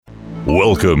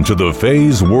Welcome to the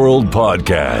Faye's World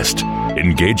Podcast,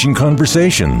 engaging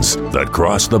conversations that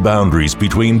cross the boundaries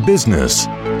between business,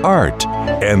 art,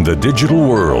 and the digital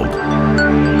world.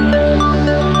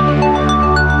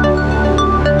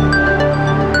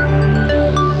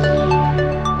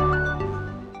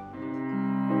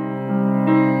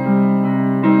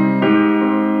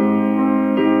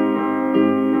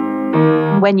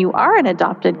 When you are an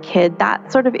adopted kid,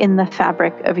 that's sort of in the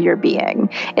fabric of your being.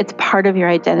 It's part of your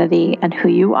identity and who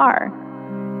you are.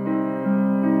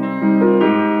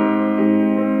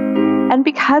 And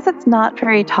because it's not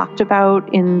very talked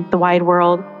about in the wide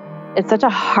world, it's such a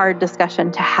hard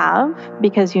discussion to have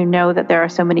because you know that there are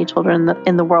so many children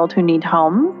in the world who need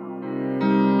homes.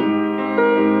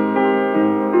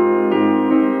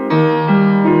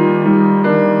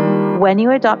 When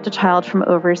you adopt a child from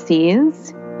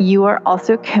overseas, you are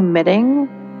also committing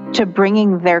to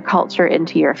bringing their culture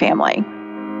into your family.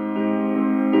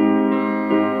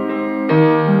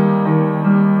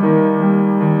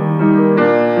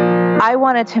 I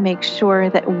wanted to make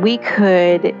sure that we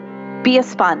could be a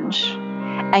sponge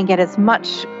and get as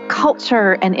much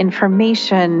culture and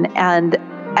information and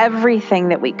everything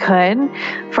that we could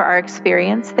for our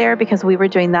experience there because we were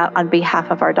doing that on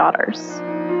behalf of our daughters.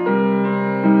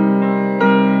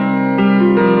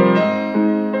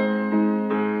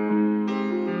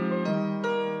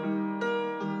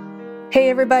 Hey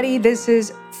everybody, this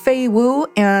is Faye Wu,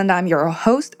 and I'm your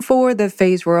host for the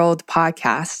Faye's World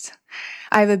podcast.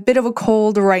 I have a bit of a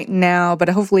cold right now, but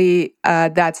hopefully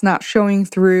that's not showing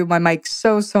through my mic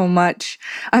so much.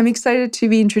 I'm excited to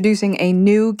be introducing a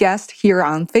new guest here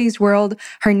on Faye's World.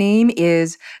 Her name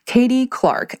is Katie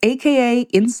Clark, aka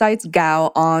Insights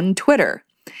Gal on Twitter.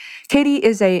 Katie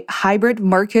is a hybrid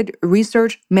market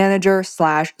research manager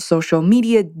 / social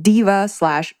media diva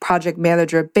 / project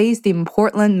manager based in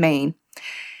Portland, Maine.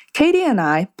 Katie and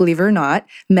I, believe it or not,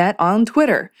 met on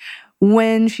Twitter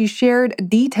when she shared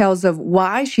details of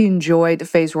why she enjoyed the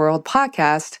Faye's World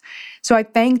podcast. So I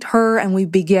thanked her and we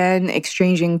began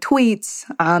exchanging tweets,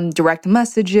 direct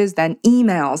messages, then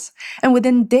emails. And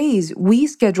within days, we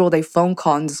scheduled a phone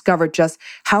call and discovered just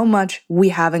how much we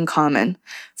have in common.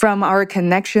 From our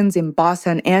connections in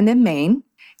Boston and in Maine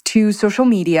to social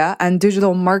media and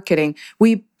digital marketing,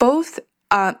 we both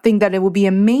think that it would be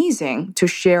amazing to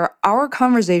share our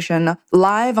conversation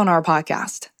live on our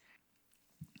podcast.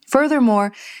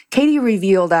 Furthermore, Katie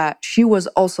revealed that she was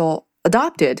also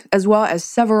adopted, as well as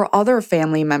several other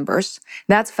family members.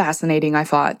 That's fascinating, I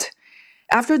thought.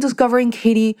 After discovering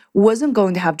Katie wasn't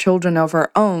going to have children of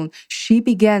her own, she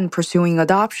began pursuing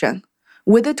adoption.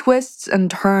 With the twists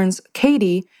and turns,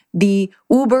 Katie, the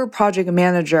Uber project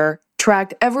manager,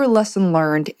 tracked every lesson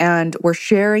learned, and we're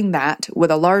sharing that with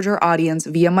a larger audience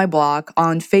via my blog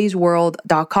on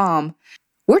faye'sworld.com.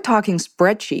 We're talking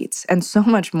spreadsheets and so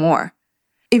much more.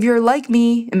 If you're like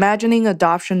me, imagining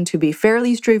adoption to be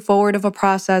fairly straightforward of a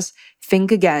process,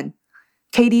 think again.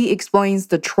 Katie explains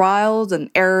the trials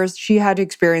and errors she had to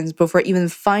experience before even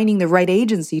finding the right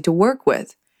agency to work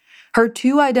with. Her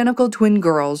 2 identical twin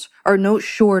girls are no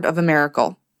short of a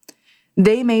miracle.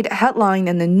 They made a headline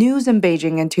in the news in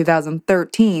Beijing in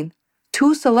 2013.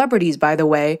 2 celebrities, by the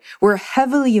way, were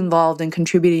heavily involved in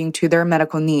contributing to their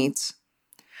medical needs.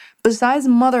 Besides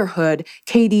motherhood,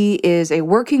 Katie is a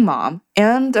working mom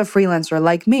and a freelancer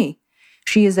like me.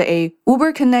 She is a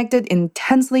Uber-connected,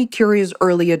 intensely curious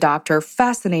early adopter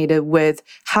fascinated with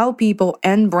how people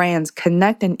and brands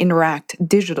connect and interact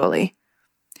digitally.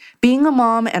 Being a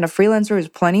mom and a freelancer is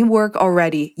plenty of work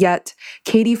already, yet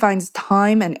Katie finds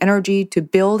time and energy to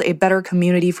build a better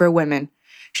community for women.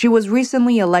 She was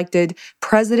recently elected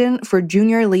president for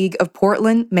Junior League of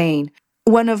Portland, Maine,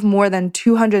 one of more than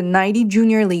 290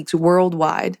 junior leagues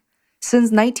worldwide. Since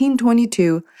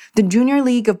 1922, the Junior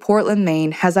League of Portland,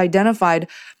 Maine has identified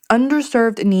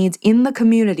underserved needs in the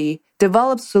community,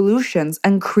 developed solutions,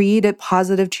 and created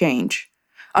positive change.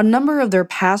 A number of their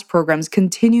past programs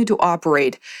continue to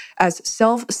operate as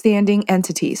self-standing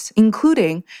entities,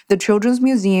 including the Children's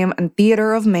Museum and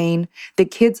Theater of Maine, the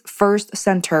Kids First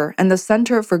Center, and the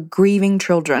Center for Grieving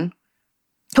Children.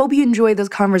 Hope you enjoy this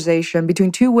conversation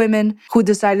between 2 women who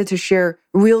decided to share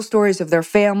real stories of their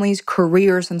families,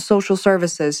 careers, and social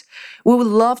services. We would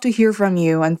love to hear from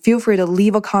you, and feel free to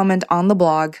leave a comment on the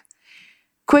blog.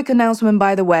 Quick announcement,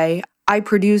 by the way, I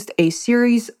produced a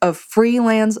series of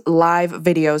freelance live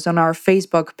videos on our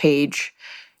Facebook page.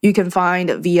 You can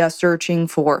find via searching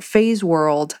for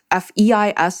Feisworld,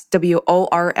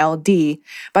 Feisworld.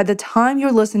 By the time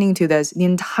you're listening to this, the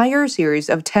entire series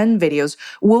of 10 videos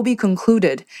will be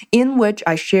concluded, in which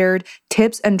I shared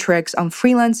tips and tricks on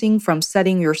freelancing, from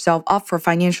setting yourself up for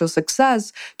financial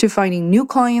success to finding new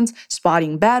clients,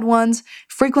 spotting bad ones,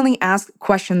 frequently asked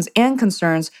questions and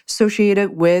concerns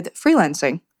associated with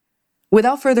freelancing.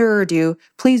 Without further ado,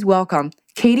 please welcome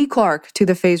Katie Clark to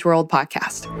the Feisworld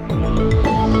podcast.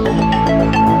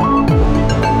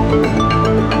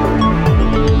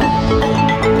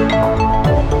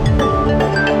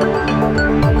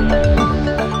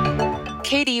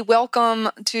 Katie, welcome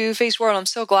to Feisworld. I'm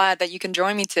so glad that you can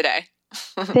join me today.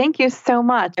 Thank you so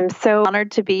much. I'm so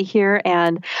honored to be here,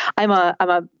 and I'm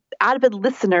a avid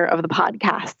listener of the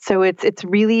podcast. So it's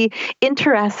really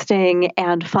interesting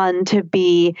and fun to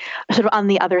be sort of on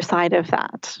the other side of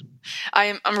that.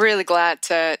 I'm really glad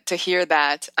to hear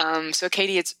that. So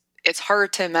Katie, it's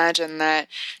hard to imagine that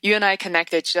you and I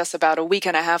connected just about a week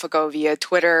and a half ago via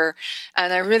Twitter.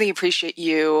 And I really appreciate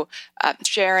you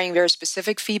sharing very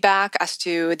specific feedback as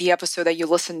to the episode that you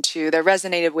listened to that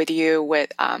resonated with you,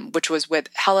 which was with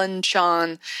Helen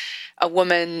Chan, a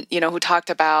woman, who talked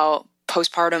about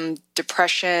postpartum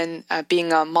depression,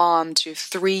 being a mom to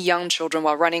 3 young children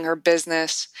while running her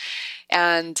business.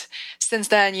 And since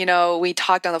then, we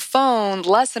talked on the phone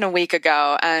less than a week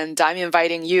ago, and I'm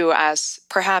inviting you as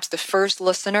perhaps the first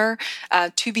listener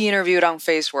to be interviewed on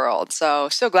Feisworld.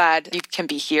 So glad you can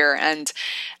be here. And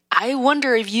I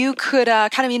wonder if you could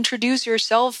kind of introduce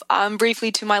yourself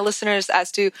briefly to my listeners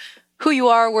as to who you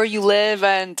are, where you live,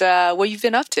 and what you've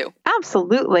been up to.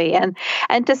 Absolutely. And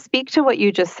to speak to what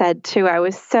you just said too, I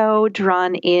was so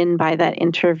drawn in by that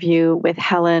interview with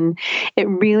Helen. It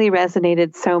really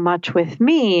resonated so much with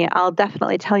me. I'll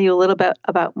definitely tell you a little bit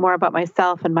more about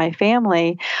myself and my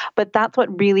family, but that's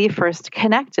what really first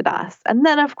connected us. And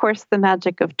then, of course, the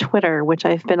magic of Twitter, which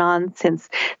I've been on since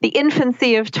the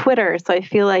infancy of Twitter. So I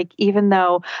feel like even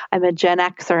though I'm a Gen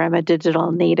Xer, I'm a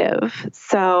digital native.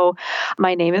 So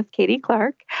my name is Katie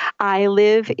Clark. I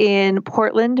live in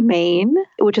Portland, Maine,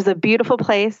 which is a beautiful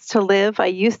place to live. I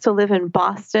used to live in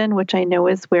Boston, which I know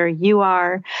is where you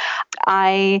are.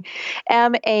 I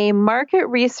am a market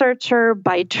researcher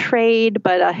by trade,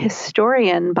 but a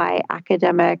historian by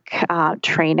academic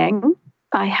training.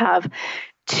 I have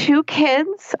 2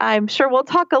 kids. I'm sure we'll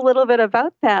talk a little bit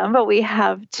about them, but we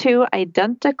have 2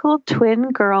 identical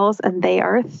twin girls, and they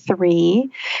are 3.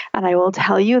 And I will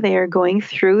tell you, they are going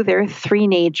through their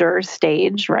three-nager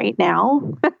stage right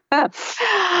now.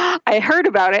 I heard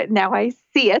about it. Now I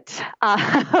see it.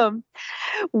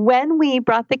 When we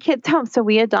brought the kids home, so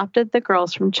we adopted the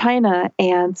girls from China.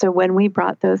 And so when we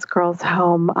brought those girls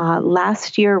home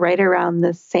last year, right around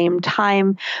the same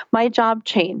time, my job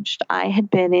changed. I had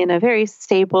been in a very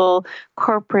stable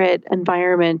corporate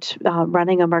environment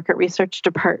running a market research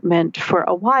department for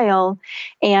a while.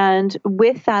 And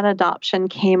with that adoption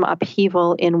came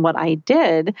upheaval in what I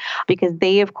did, because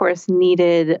they, of course,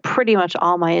 needed pretty much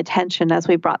all my attention as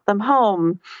we brought them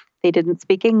home. They didn't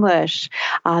speak English.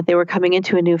 They were coming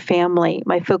into a new family.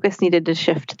 My focus needed to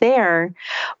shift there.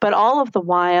 But all of the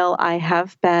while, I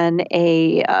have been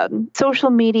a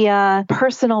social media,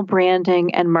 personal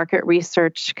branding, and market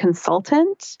research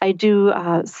consultant. I do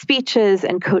speeches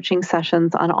and coaching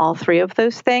sessions on all 3 of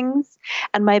those things.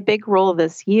 And my big role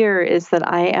this year is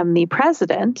that I am the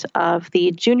president of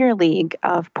the Junior League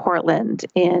of Portland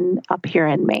up here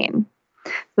in Maine.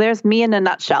 There's me in a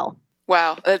nutshell.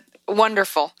 Wow.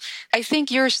 Wonderful. I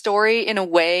think your story, in a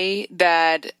way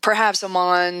that perhaps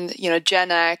among,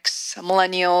 Gen X,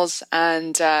 millennials,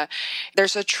 and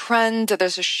there's a trend,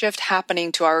 there's a shift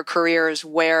happening to our careers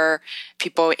where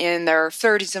people in their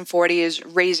 30s and 40s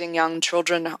raising young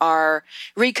children are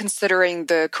reconsidering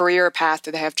the career path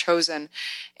that they have chosen.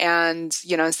 And,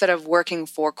 instead of working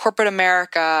for corporate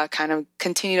America, kind of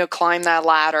continue to climb that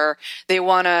ladder, they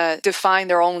want to define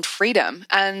their own freedom.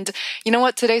 And you know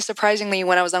what? Today, surprisingly,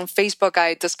 when I was on Facebook,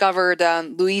 I discovered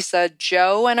Louisa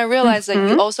Joe, and I realized that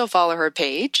you also follow her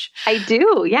page. I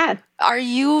do, yeah.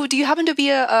 Do you happen to be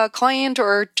a client,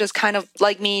 or just kind of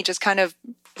like me, just kind of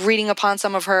reading upon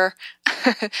some of her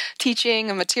teaching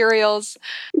and materials?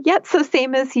 Yep, so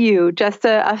same as you, just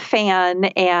a fan,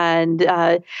 and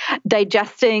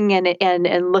digesting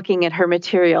and looking at her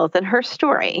materials and her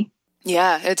story.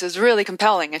 Yeah, it's really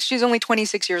compelling. And she's only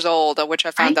 26 years old, which I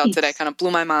found out today, kind of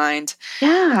blew my mind.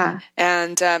 Yeah.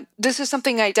 And this is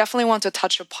something I definitely want to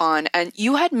touch upon. And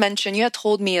you had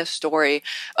told me a story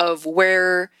of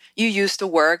where you used to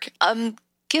work.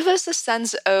 Give us a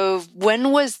sense of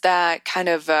when was that kind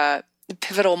of the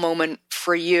pivotal moment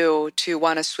for you to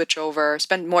want to switch over,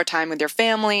 spend more time with your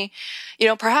family?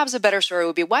 Perhaps a better story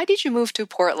would be, why did you move to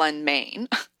Portland, Maine?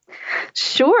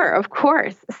 Sure, of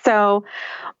course. So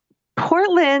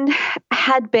Portland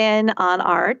had been on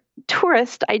our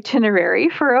tourist itinerary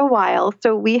for a while.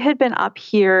 So we had been up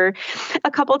here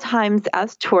a couple times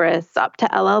as tourists, up to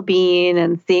LL Bean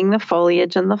and seeing the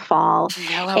foliage in the fall.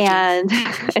 LL and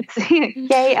it's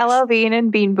yay, LL Bean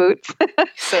and bean boots.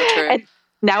 So true. And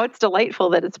now it's delightful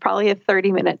that it's probably a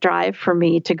 30-minute drive for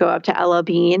me to go up to LL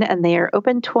Bean, and they are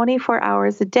open 24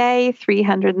 hours a day,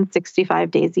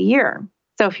 365 days a year.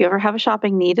 So if you ever have a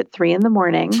shopping need at 3 a.m,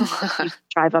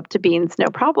 drive up to Beans, no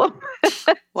problem.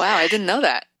 Wow, I didn't know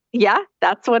that. Yeah,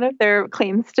 that's one of their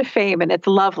claims to fame, and it's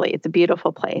lovely. It's a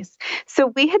beautiful place.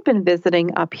 So we had been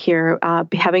visiting up here,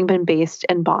 having been based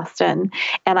in Boston,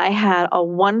 and I had a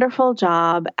wonderful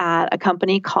job at a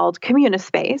company called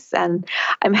Communispace, and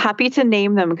I'm happy to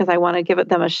name them because I want to give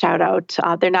them a shout out.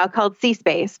 They're now called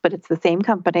C-Space, but it's the same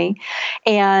company.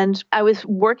 And I was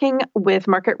working with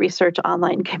market research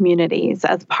online communities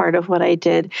as part of what I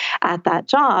did at that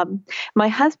job. My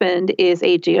husband is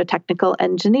a geotechnical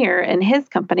engineer, and his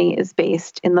company is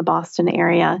based in the Boston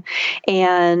area.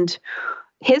 And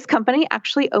his company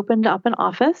actually opened up an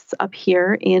office up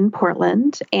here in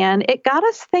Portland, and it got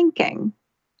us thinking,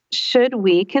 should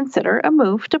we consider a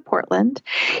move to Portland?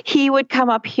 He would come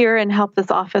up here and help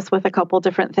this office with a couple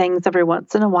different things every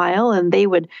once in a while, and they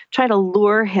would try to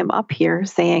lure him up here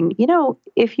saying,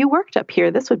 if you worked up here,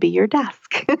 this would be your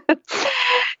desk,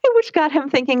 which got him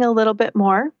thinking a little bit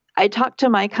more. I talked to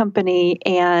my company,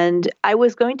 and I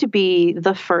was going to be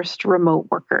the first remote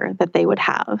worker that they would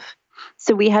have.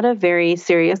 So we had a very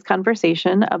serious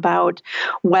conversation about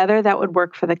whether that would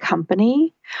work for the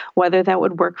company, whether that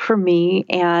would work for me.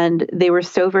 And they were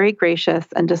so very gracious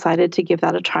and decided to give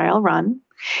that a trial run.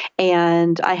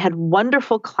 And I had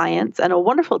wonderful clients and a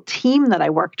wonderful team that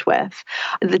I worked with.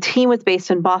 The team was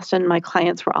based in Boston. My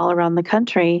clients were all around the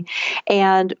country.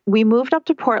 And we moved up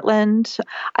to Portland.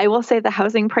 I will say the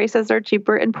housing prices are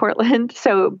cheaper in Portland.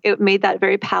 So it made that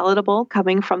very palatable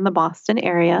coming from the Boston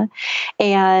area.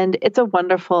 And it's a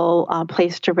wonderful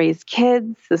place to raise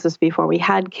kids. This was before we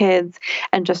had kids,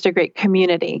 and just a great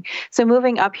community. So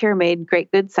moving up here made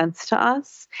good sense to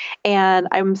us. And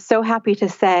I'm so happy to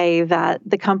say that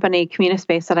the company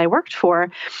Communispace that I worked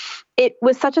for, it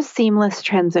was such a seamless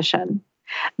transition.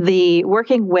 The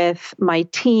working with my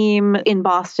team in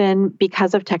Boston,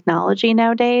 because of technology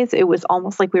nowadays, it was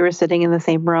almost like we were sitting in the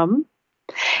same room.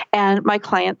 And my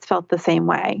clients felt the same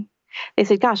way. They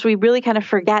said, gosh, we really kind of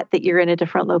forget that you're in a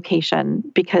different location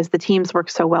because the teams work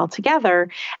so well together.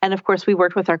 And of course, we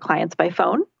worked with our clients by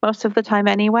phone most of the time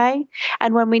anyway.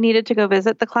 And when we needed to go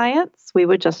visit the clients, we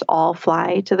would just all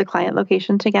fly to the client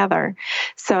location together.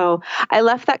 So I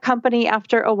left that company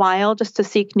after a while just to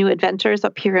seek new adventures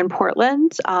up here in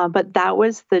Portland. But that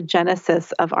was the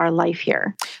genesis of our life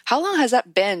here. How long has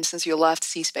that been since you left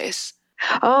C-Space?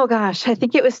 Oh, gosh, I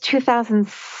think it was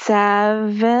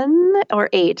 2007 or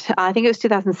 8. I think it was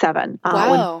 2007.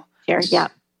 Wow. Yeah.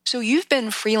 So you've been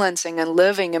freelancing and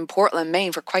living in Portland,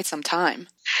 Maine for quite some time.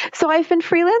 So I've been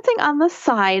freelancing on the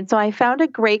side. So I found a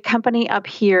great company up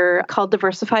here called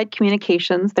Diversified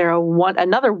Communications. They're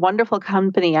another wonderful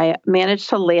company. I managed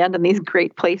to land in these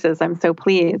great places. I'm so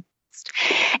pleased.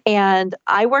 And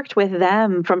I worked with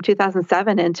them from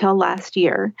 2007 until last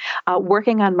year,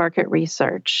 working on market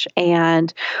research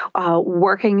and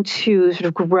working to sort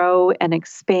of grow and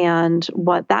expand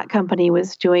what that company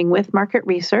was doing with market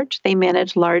research. They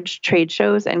manage large trade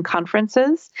shows and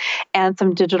conferences and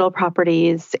some digital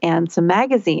properties and some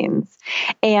magazines,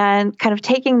 and kind of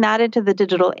taking that into the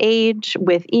digital age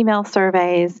with email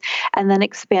surveys and then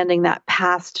expanding that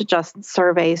past just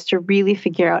surveys to really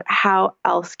figure out how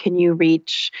else can you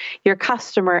reach your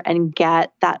customer and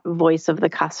get that voice of the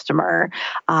customer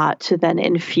to then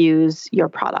infuse your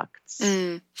products.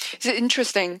 It's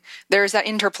interesting. There's that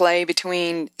interplay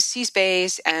between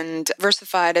C-Space and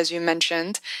Diversified, as you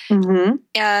mentioned. Mm-hmm.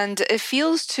 And it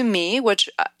feels to me, which,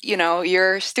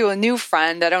 you're still a new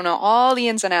friend. I don't know all the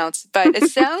ins and outs, but it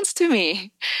sounds to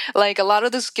me like a lot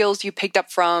of the skills you picked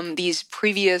up from these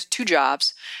previous 2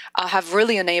 jobs have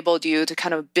really enabled you to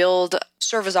kind of build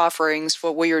service offerings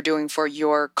for what you're doing for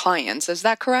your clients. Is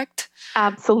that correct?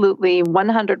 Absolutely.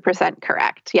 100%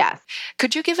 correct. Yes.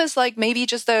 Could you give us maybe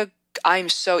just I'm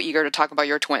so eager to talk about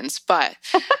your twins, but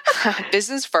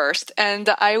business first. And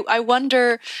I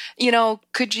wonder,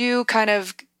 could you kind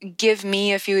of give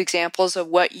me a few examples of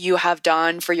what you have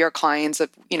done for your clients?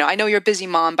 I know you're a busy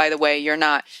mom, by the way. You're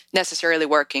not necessarily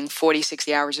working 40,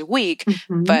 60 hours a week,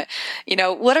 but,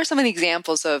 what are some of the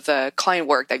examples of client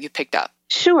work that you picked up?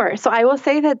 Sure. So I will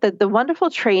say that the wonderful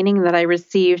training that I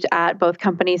received at both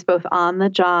companies, both on the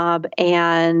job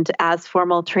and as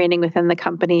formal training within the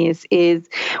companies, is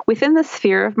within the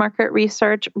sphere of market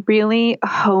research, really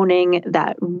honing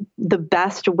the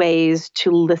best ways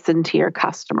to listen to your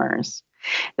customers.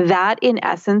 That, in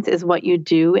essence, is what you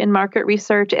do in market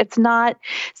research. It's not,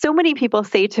 so many people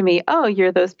say to me, oh,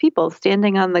 you're those people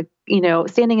standing in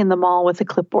the mall with a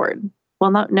clipboard.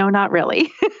 Well, no, not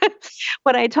really.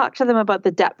 When I talk to them about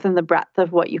the depth and the breadth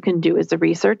of what you can do as a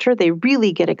researcher, they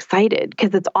really get excited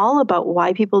because it's all about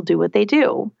why people do what they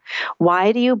do.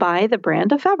 Why do you buy the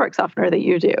brand of fabric softener that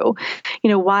you do?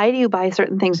 Why do you buy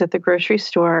certain things at the grocery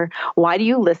store? Why do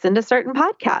you listen to certain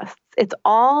podcasts? It's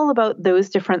all about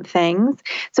those different things.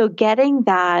 So getting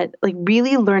that, like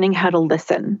really learning how to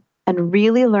listen and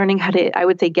really learning how to, I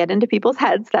would say, get into people's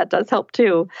heads, that does help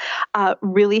too,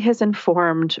 really has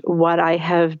informed what I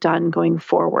have done going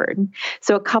forward.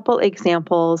 So a couple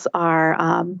examples are,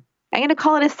 I'm going to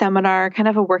call it a seminar, kind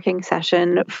of a working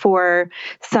session for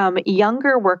some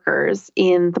younger workers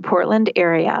in the Portland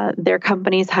area. Their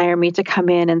companies hire me to come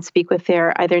in and speak with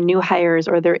their either new hires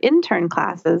or their intern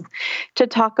classes to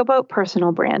talk about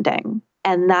personal branding.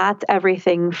 And that's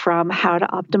everything from how to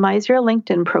optimize your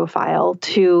LinkedIn profile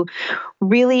to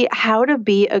really how to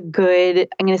be a good,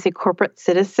 I'm going to say, corporate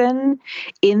citizen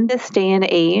in this day and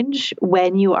age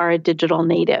when you are a digital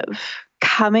native.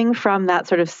 Coming from that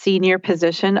sort of senior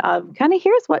position of kind of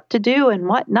here's what to do and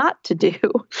what not to do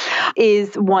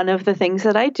is one of the things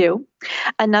that I do.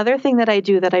 Another thing that I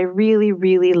do that I really,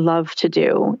 really love to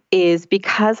do is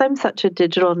because I'm such a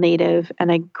digital native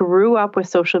and I grew up with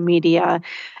social media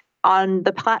on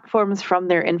the platforms from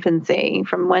their infancy,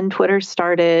 from when Twitter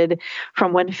started,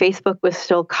 from when Facebook was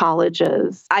still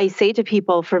colleges. I say to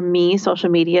people, for me, social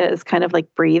media is kind of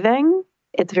like breathing.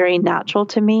 It's very natural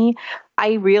to me.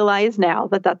 I realize now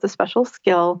that that's a special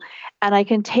skill, and I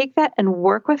can take that and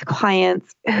work with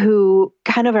clients who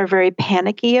kind of are very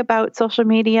panicky about social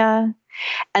media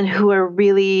and who are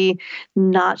really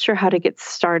not sure how to get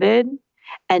started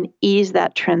and ease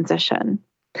that transition.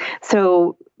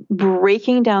 So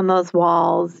breaking down those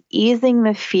walls, easing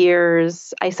the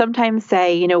fears. I sometimes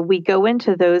say, we go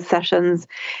into those sessions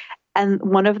and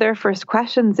one of their first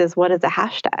questions is, what is a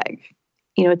hashtag?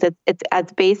 It's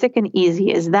as basic and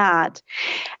easy as that.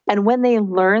 And when they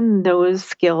learn those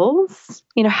skills,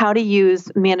 how to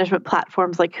use management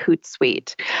platforms like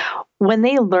Hootsuite, when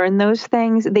they learn those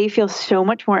things, they feel so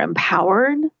much more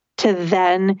empowered to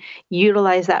then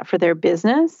utilize that for their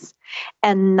business,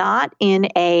 and not in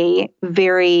a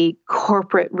very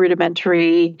corporate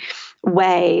rudimentary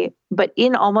way, but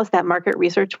in almost that market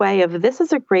research way of this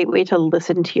is a great way to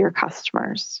listen to your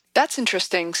customers. That's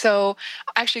interesting. So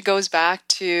actually goes back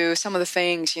to some of the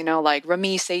things, like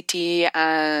Rami Sethi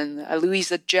and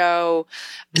Louisa Zhou,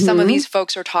 some of these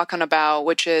folks are talking about,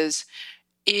 which is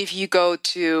if you go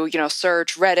to,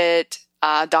 search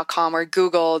Reddit.com or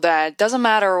Google, that doesn't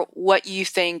matter what you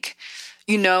think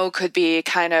could be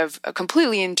kind of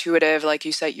completely intuitive. Like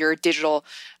you said, you're a digital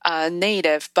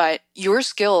native, but your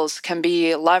skills can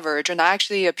be leveraged and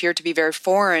actually appear to be very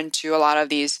foreign to a lot of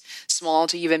these small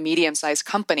to even medium-sized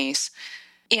companies.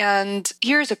 And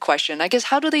here's a question, I guess,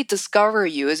 how do they discover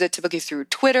you? Is it typically through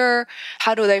Twitter?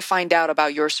 How do they find out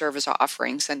about your service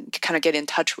offerings and kind of get in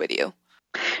touch with you?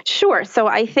 Sure. So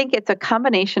I think it's a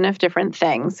combination of different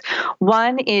things.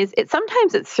 One is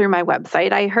sometimes it's through my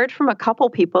website. I heard from a couple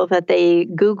people that they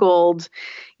Googled,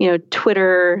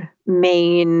 Twitter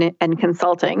Maine and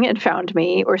consulting and found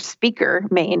me, or speaker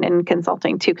Maine and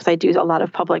consulting too, because I do a lot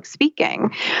of public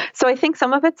speaking. So I think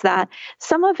some of it's that.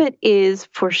 Some of it is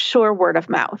for sure word of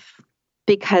mouth.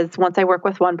 Because once I work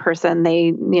with one person,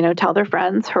 they, tell their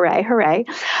friends, hooray, hooray.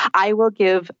 I will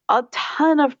give a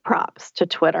ton of props to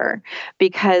Twitter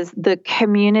because the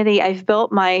community, I've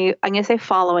built I'm going to say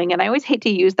following, and I always hate to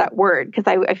use that word because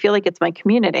I feel like it's my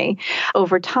community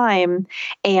over time.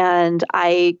 And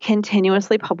I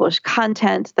continuously publish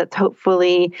content that's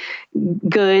hopefully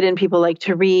good and people like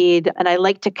to read. And I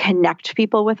like to connect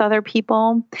people with other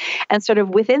people. And sort of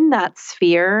within that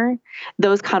sphere,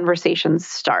 those conversations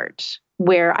start,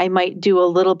 where I might do a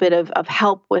little bit of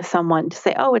help with someone to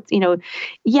say, oh, it's,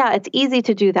 it's easy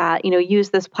to do that, use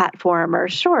this platform, or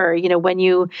sure,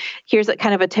 here's a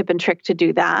kind of a tip and trick to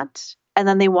do that. And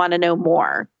then they want to know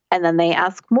more. And then they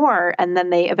ask more. And then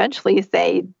they eventually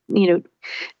say, do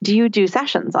you do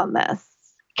sessions on this?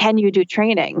 Can you do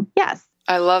training? Yes.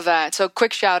 I love that. So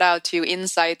quick shout out to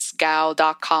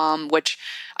insightsgal.com, which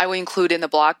I will include in the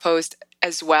blog post.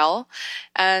 as well.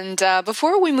 And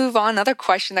before we move on, another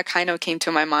question that kind of came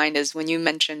to my mind is when you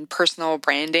mentioned personal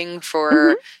branding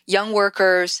for young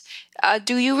workers,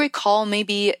 do you recall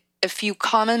maybe a few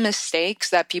common mistakes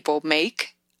that people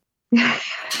make?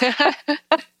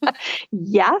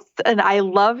 Yes, and I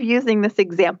love using this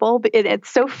example. But it's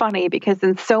so funny because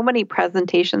in so many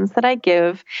presentations that I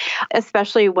give,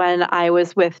 especially when I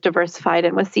was with Diversified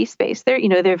and with C-Space, they're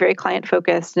very client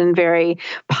focused and very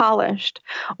polished.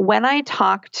 When I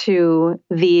talk to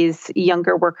these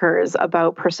younger workers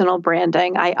about personal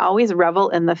branding, I always revel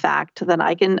in the fact that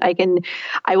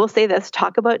I will say this,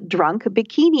 talk about drunk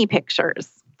bikini pictures.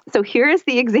 So here's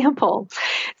the example.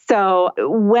 So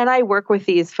when I work with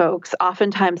these folks,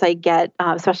 oftentimes I get,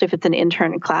 especially if it's an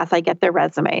intern class, I get their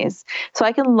resumes. So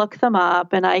I can look them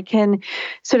up and I can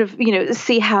sort of,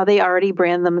 see how they already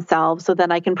brand themselves so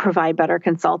then I can provide better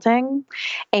consulting.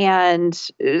 And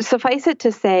suffice it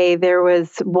to say, there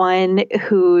was one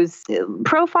whose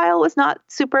profile was not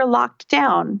super locked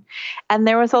down. And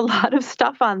there was a lot of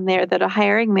stuff on there that a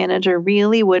hiring manager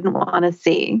really wouldn't want to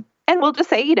see. And we'll just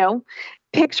say,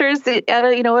 pictures at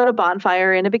a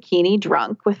bonfire in a bikini,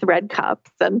 drunk with red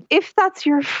cups. And if that's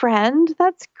your friend,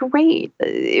 that's great.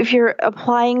 If you're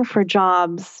applying for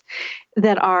jobs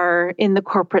that are in the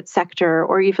corporate sector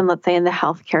or even, let's say, in the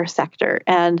healthcare sector,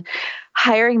 and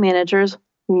hiring managers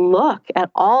look at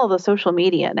all the social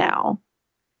media now.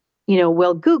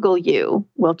 We'll Google you,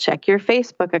 we'll check your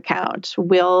Facebook account,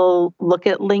 we'll look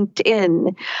at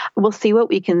LinkedIn, we'll see what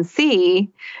we can see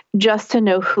just to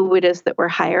know who it is that we're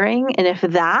hiring. And if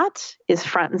that is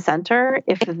front and center,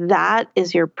 if that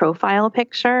is your profile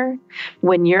picture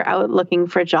when you're out looking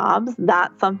for jobs,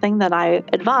 that's something that I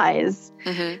advise.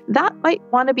 That might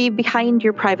want to be behind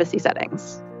your privacy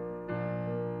settings.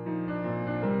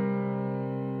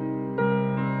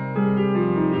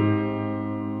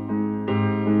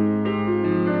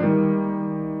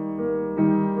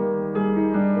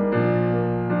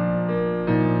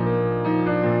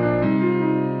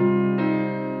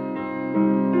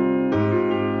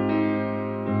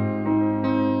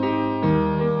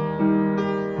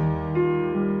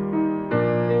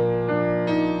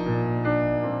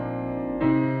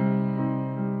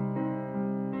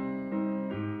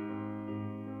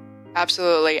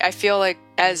 Absolutely. I feel like,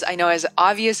 as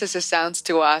obvious as it sounds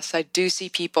to us, I do see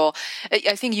people,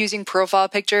 I think using profile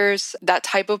pictures, that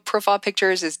type of profile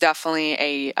pictures is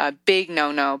definitely a big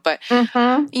no-no. But,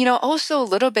 also a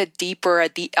little bit deeper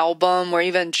at the album or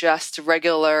even just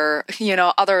regular,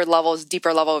 other levels,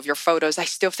 deeper level of your photos, I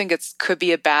still think it could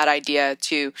be a bad idea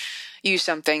to use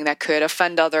something that could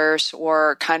offend others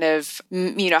or kind of,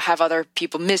 have other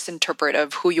people misinterpret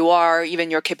of who you are,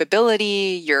 even your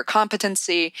capability, your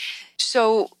competency.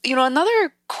 So,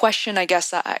 another question, I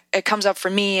guess, that it comes up for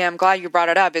me, I'm glad you brought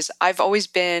it up, is I've always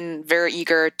been very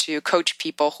eager to coach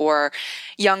people who are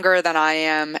younger than I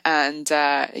am. And,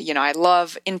 I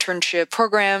love internship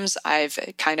programs. I've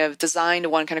kind of designed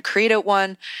one, kind of created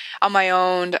one on my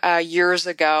own years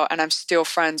ago, and I'm still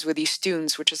friends with these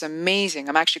students, which is amazing.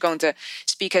 I'm actually going to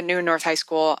speak at New North High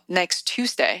School next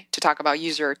Tuesday to talk about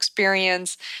user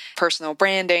experience, personal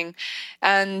branding,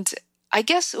 and I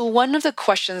guess one of the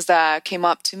questions that came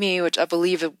up to me, which I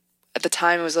believe at the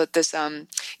time was this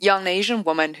young Asian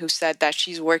woman who said that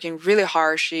she's working really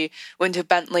hard. She went to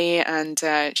Bentley and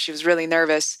she was really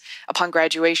nervous upon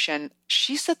graduation.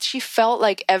 She said she felt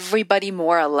like everybody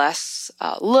more or less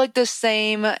looked the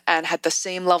same and had the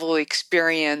same level of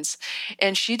experience,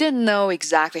 and she didn't know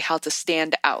exactly how to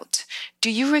stand out.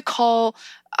 Do you recall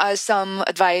some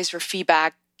advice or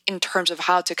feedback in terms of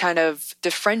how to kind of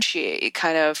differentiate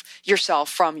kind of yourself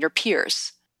from your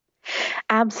peers?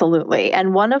 Absolutely.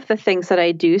 And one of the things that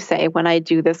I do say when I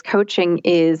do this coaching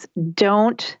is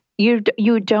you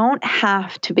don't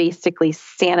have to basically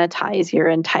sanitize your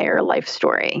entire life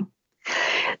story.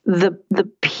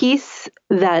 The piece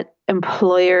that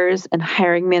employers and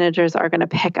hiring managers are going to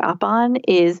pick up on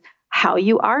is how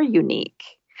you are unique,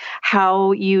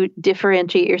 how you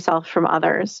differentiate yourself from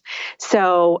others.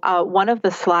 So one of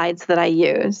the slides that I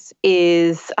use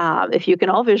is, if you can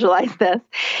all visualize this,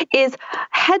 is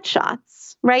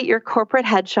headshots, right? Your corporate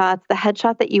headshots, the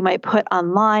headshot that you might put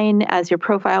online as your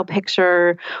profile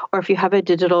picture, or if you have a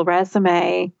digital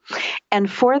resume.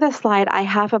 And for the slide, I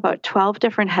have about 12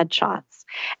 different headshots.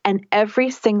 And every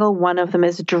single one of them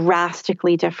is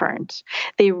drastically different.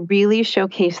 They really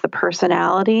showcase the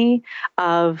personality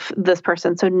of this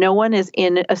person. So no one is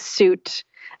in a suit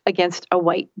against a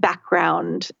white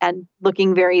background and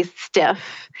looking very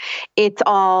stiff. It's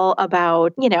all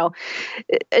about,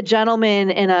 a gentleman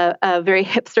in a very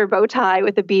hipster bow tie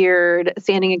with a beard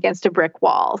standing against a brick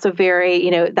wall. So very,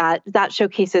 that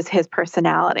showcases his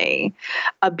personality.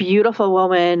 A beautiful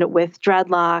woman with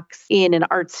dreadlocks in an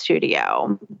art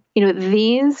studio.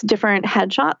 These different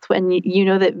headshots, when you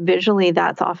know that visually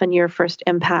that's often your first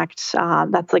impact,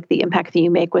 that's like the impact that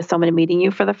you make with someone meeting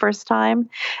you for the first time,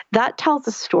 that tells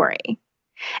a story.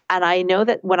 And I know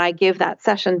that when I give that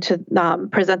session to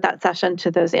present that session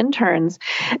to those interns,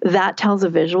 that tells a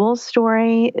visual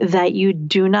story that you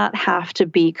do not have to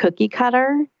be cookie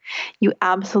cutter. You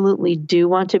absolutely do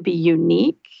want to be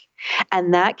unique.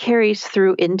 And that carries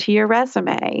through into your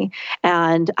resume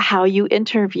and how you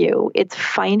interview. It's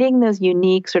finding those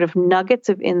unique sort of nuggets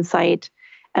of insight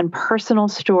and personal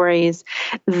stories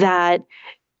that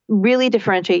really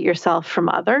differentiate yourself from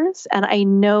others. And I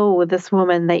know this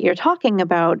woman that you're talking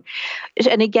about,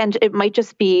 and again, it might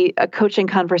just be a coaching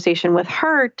conversation with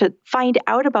her to find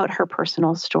out about her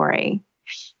personal story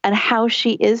and how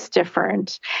she is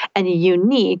different and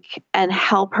unique, and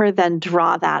help her then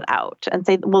draw that out and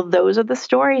say, well, those are the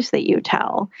stories that you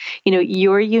tell.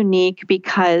 You're unique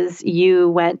because you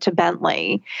went to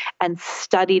Bentley and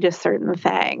studied a certain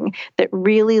thing that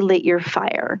really lit your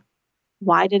fire.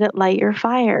 Why did it light your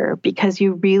fire? Because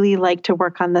you really like to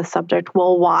work on this subject.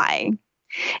 Well, why?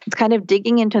 It's kind of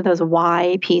digging into those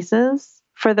why pieces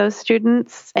for those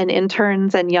students and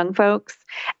interns and young folks,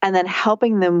 and then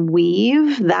helping them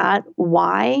weave that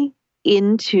why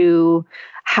into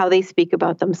how they speak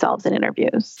about themselves in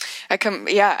interviews.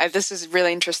 This is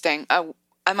really interesting.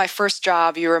 At my first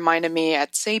job, you reminded me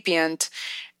at Sapient,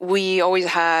 we always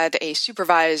had a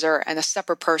supervisor and a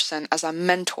separate person as a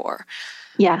mentor.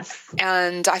 Yes.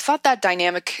 And I thought that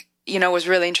dynamic, was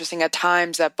really interesting at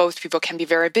times, that both people can be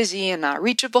very busy and not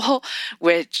reachable,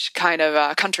 which kind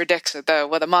of contradicts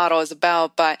what the model is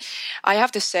about. But I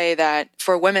have to say that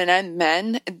for women and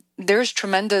men, there's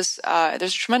tremendous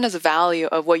value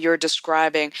of what you're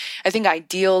describing. I think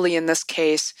ideally in this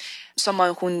case,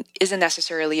 someone who isn't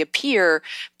necessarily a peer,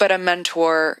 but a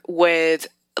mentor with,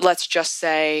 let's just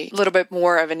say, a little bit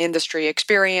more of an industry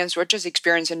experience or just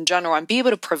experience in general, and be able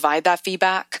to provide that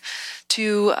feedback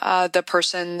to the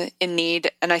person in need.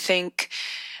 And I think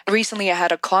recently I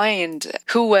had a client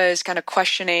who was kind of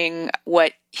questioning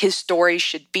what his story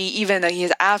should be, even though he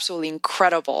is absolutely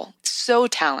incredible, so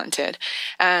talented.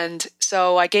 And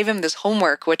so I gave him this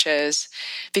homework, which is,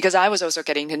 because I was also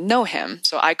getting to know him,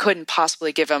 so I couldn't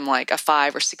possibly give him like a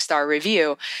 5 or 6 star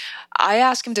review. I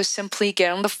asked him to simply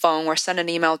get on the phone or send an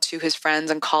email to his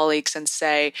friends and colleagues and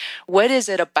say, what is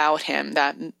it about him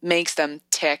that makes them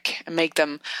tick and make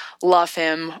them love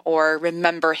him or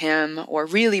remember him or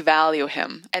really value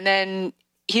him? And then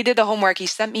he did the homework. He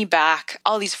sent me back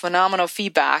all these phenomenal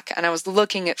feedback, and I was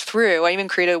looking it through. I even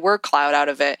created a word cloud out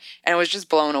of it, and I was just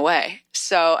blown away.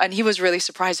 So, and he was really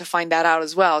surprised to find that out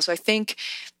as well. So I think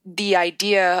the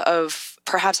idea of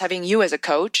perhaps having you as a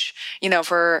coach,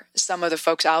 for some of the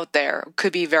folks out there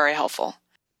could be very helpful.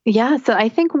 Yeah. So I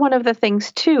think one of the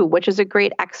things too, which is a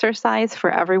great exercise for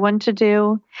everyone to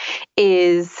do,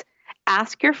 is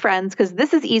ask your friends, because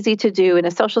this is easy to do in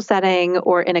a social setting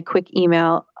or in a quick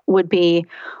email, would be,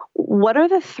 what are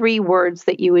the 3 words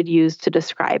that you would use to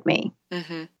describe me?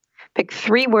 Mm-hmm. Pick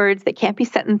 3 words. They can't be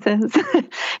sentences,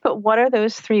 but what are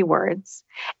those 3 words?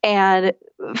 And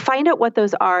find out what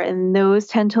those are, and those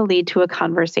tend to lead to a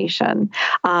conversation.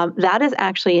 That is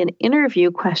actually an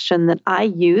interview question that I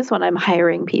use when I'm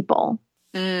hiring people.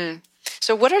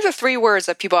 So what are the 3 words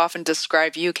that people often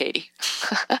describe you, Katie?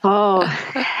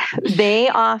 They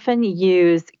often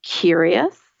use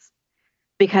curious,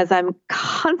 because I'm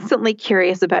constantly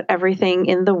curious about everything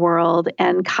in the world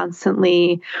and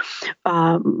constantly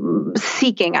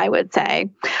seeking, I would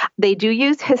say. They do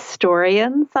use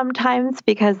historian sometimes,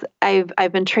 because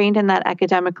I've been trained in that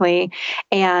academically,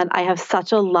 and I have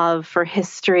such a love for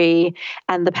history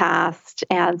and the past,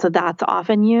 and so that's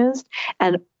often used.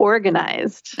 And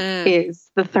organized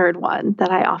is the 3rd one that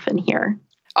I often hear.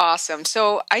 Awesome.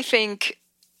 So I think,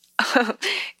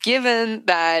 given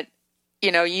that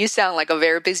you sound like a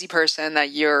very busy person, that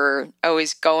you're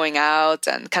always going out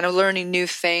and kind of learning new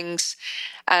things.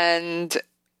 And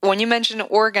when you mentioned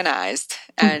organized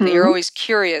and you're always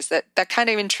curious, that kind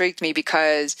of intrigued me,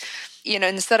 because,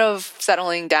 instead of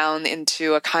settling down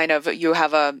into a kind of, you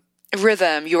have a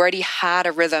rhythm, you already had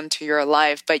a rhythm to your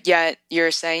life, but yet you're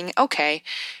saying, okay,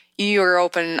 you're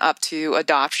open up to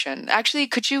adoption. Actually,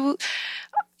 could you,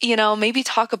 maybe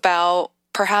talk about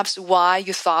perhaps why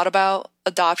you thought about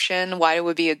adoption, why it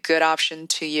would be a good option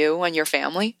to you and your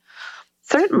family?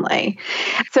 Certainly.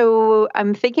 So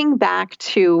I'm thinking back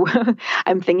to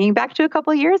a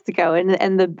couple of years ago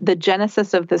and the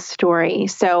genesis of this story.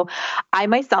 So I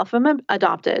myself am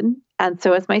adopted, and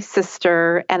so is my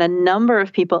sister and a number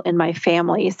of people in my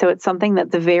family. So it's something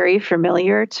that's very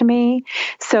familiar to me.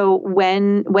 So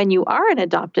when you are an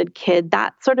adopted kid,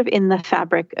 that's sort of in the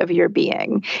fabric of your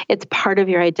being. It's part of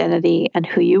your identity and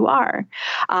who you are.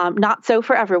 Not so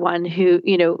for everyone who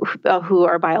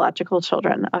are biological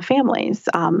children of families.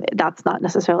 That's not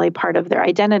necessarily part of their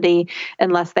identity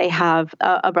unless they have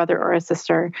a brother or a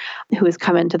sister who has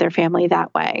come into their family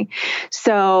that way.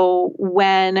 So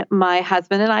when my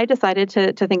husband and I decided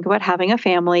to think about having a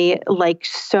family, like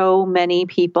so many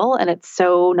people, and it's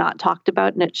so not talked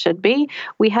about, and it should be,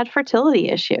 we had fertility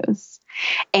issues.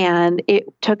 And it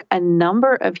took a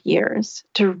number of years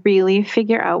to really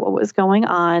figure out what was going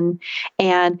on.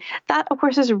 And that, of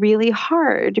course, is really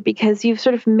hard because you've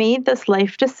sort of made this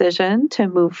life decision to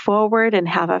move forward and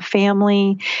have a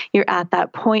family. You're at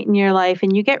that point in your life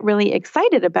and you get really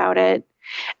excited about it.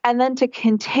 And then to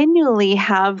continually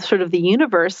have sort of the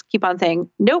universe keep on saying,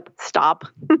 nope, stop,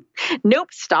 nope,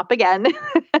 stop again.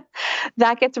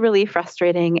 That gets really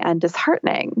frustrating and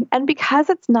disheartening. And because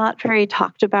it's not very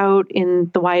talked about in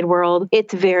the wide world,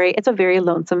 it's a very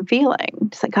lonesome feeling.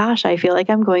 It's like, gosh, I feel like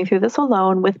I'm going through this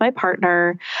alone with my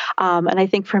partner. And I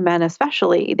think for men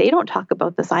especially, they don't talk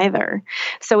about this either.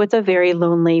 So it's a very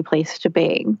lonely place to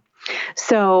be.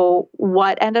 So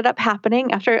what ended up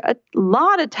happening after a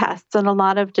lot of tests and a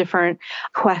lot of different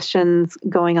questions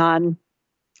going on,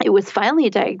 it was finally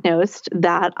diagnosed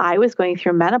that I was going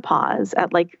through menopause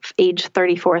at like age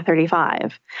 34,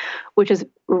 35, which is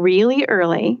really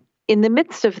early. In the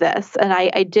midst of this, and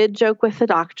I did joke with the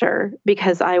doctor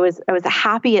because I was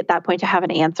happy at that point to have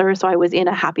an answer. So I was in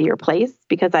a happier place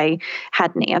because I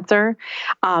had an answer.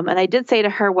 And I did say to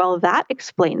her, well, that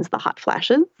explains the hot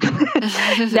flashes.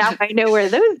 Now I know where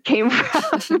those came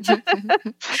from.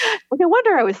 No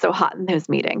wonder I was so hot in those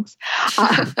meetings.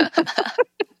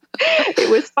 It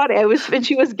was funny. And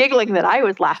she was giggling that I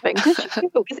was laughing.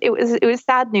 It was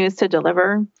sad news to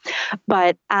deliver.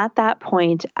 But at that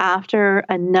point, after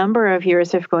a number of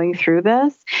years of going through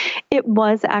this, it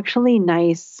was actually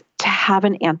nice to have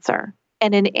an answer.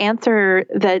 And an answer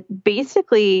that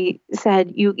basically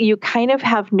said you kind of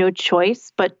have no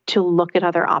choice but to look at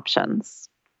other options.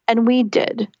 And we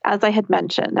did, as I had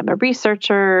mentioned. I'm a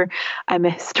researcher, I'm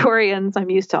a historian, so I'm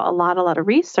used to a lot of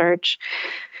research.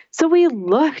 So we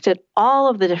looked at all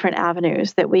of the different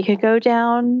avenues that we could go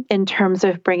down in terms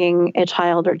of bringing a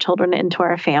child or children into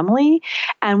our family.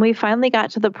 And we finally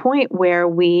got to the point where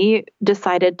we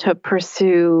decided to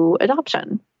pursue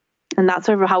adoption. And that's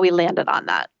sort of how we landed on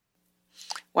that.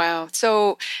 Wow.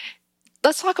 So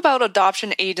let's talk about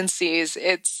adoption agencies.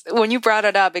 When you brought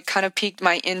it up, it kind of piqued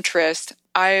my interest.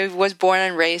 I was born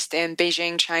and raised in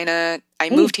Beijing, China. I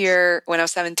moved here when I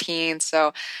was 17,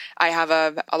 so I have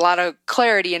a lot of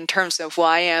clarity in terms of who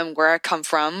I am, where I come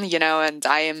from, and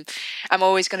I'm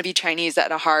always going to be Chinese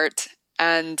at heart.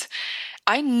 And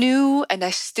I knew, and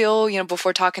I still,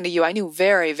 before talking to you, I knew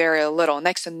very, very little,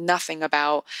 next to nothing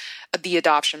about the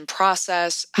adoption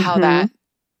process, how that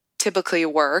typically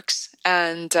works,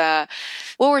 and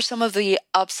what were some of the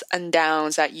ups and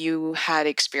downs that you had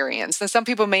experienced? And some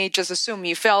people may just assume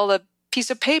you fill a piece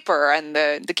of paper and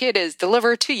the kid is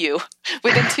delivered to you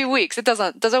within 2 weeks. Does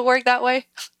it work that way?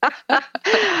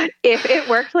 If it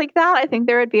worked like that, I think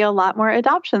there would be a lot more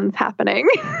adoptions happening.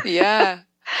 Yeah.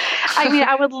 I mean,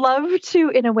 I would love to,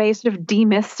 in a way, sort of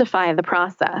demystify the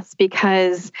process,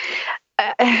 because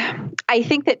I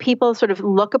think that people sort of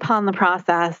look upon the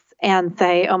process and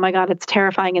say, oh my God, it's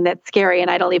terrifying and that's scary, and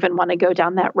I don't even want to go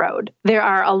down that road. There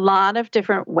are a lot of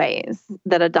different ways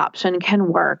that adoption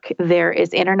can work. There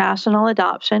is international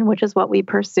adoption, which is what we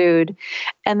pursued.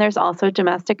 And there's also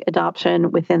domestic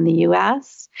adoption within the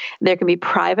U.S. There can be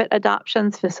private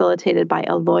adoptions facilitated by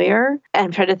a lawyer. And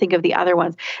I'm trying to think of the other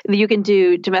ones. You can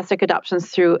do domestic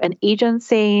adoptions through an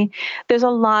agency. There's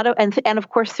a lot of, and of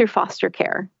course through foster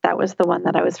care. That was the one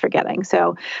that I was forgetting.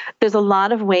 So there's a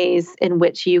lot of ways in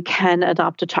which you can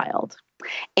adopt a child.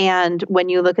 And when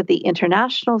you look at the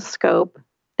international scope,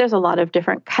 there's a lot of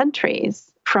different countries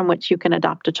from which you can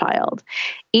adopt a child.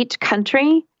 Each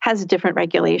country has different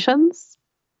regulations.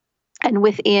 And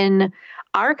within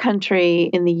our country,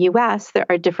 in the US, there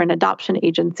are different adoption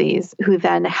agencies who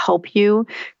then help you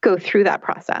go through that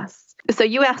process. So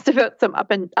you asked about some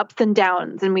ups and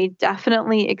downs, and we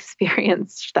definitely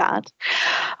experienced that.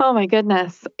 Oh my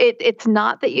goodness. It's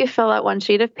not that you fill out one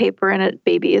sheet of paper and a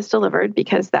baby is delivered,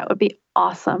 because that would be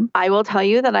awesome. I will tell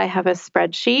you that I have a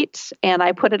spreadsheet, and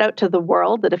I put it out to the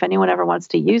world that if anyone ever wants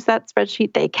to use that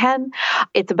spreadsheet, they can.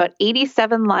 It's about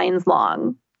 87 lines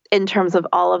long in terms of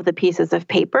all of the pieces of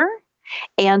paper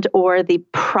and or the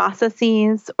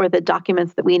processes or the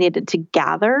documents that we needed to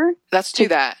gather. Let's do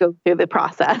that. Go through the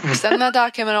process. Send that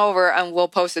document over and we'll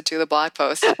post it to the blog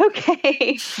post.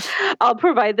 Okay. I'll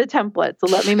provide the template. So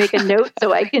let me make a note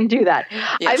so I can do that.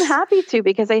 Yes. I'm happy to,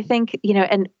 because I think,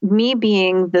 and me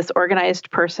being this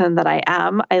organized person that I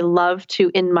am, I love to,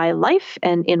 in my life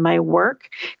and in my work,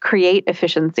 create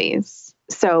efficiencies,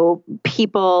 so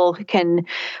people can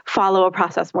follow a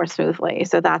process more smoothly.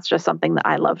 So that's just something that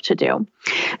I love to do.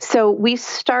 So we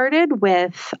started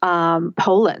with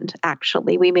Poland,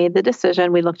 actually. We made the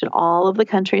decision, we looked at all of the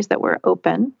countries that were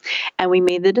open, and we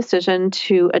made the decision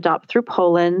to adopt through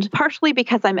Poland, partially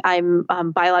because I'm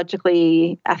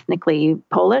biologically, ethnically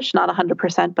Polish, not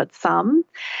 100%, but some.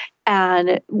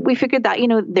 And we figured that,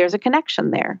 there's a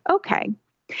connection there. Okay.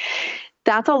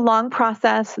 That's a long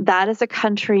process. That is a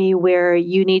country where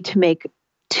you need to make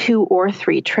 2 or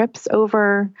 3 trips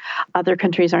over. Other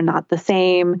countries are not the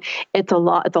same. It's a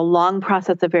long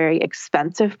process, a very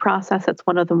expensive process. It's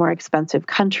one of the more expensive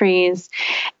countries.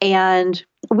 And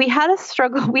we had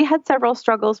several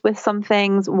struggles with some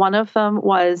things. One of them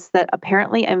was that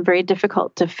apparently I'm very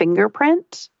difficult to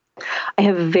fingerprint. I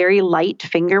have very light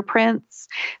fingerprints.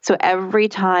 So every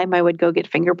time I would go get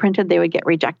fingerprinted, they would get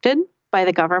rejected by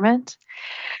the government.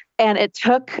 And it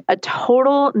took a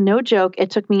total, no joke, it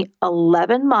took me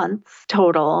 11 months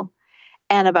total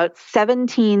and about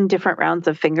 17 different rounds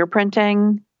of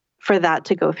fingerprinting for that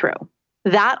to go through.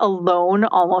 That alone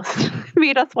almost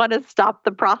made us want to stop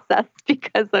the process,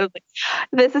 because I was like,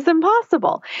 this is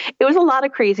impossible. It was a lot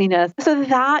of craziness. So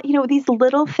that, these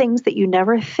little things that you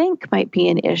never think might be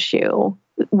an issue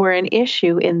were an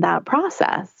issue in that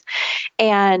process.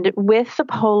 And with the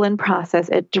Poland process,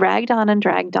 it dragged on and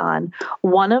dragged on.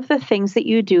 One of the things that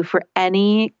you do for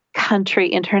any country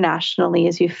internationally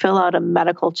is you fill out a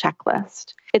medical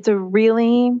checklist. It's a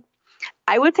really,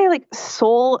 I would say, like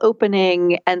soul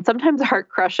opening and sometimes heart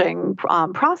crushing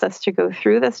process to go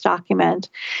through this document,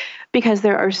 because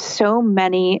there are so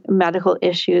many medical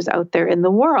issues out there in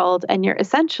the world. And you're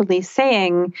essentially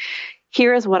saying,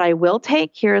 here is what I will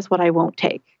take, here is what I won't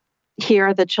take. Here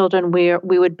are the children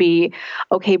we would be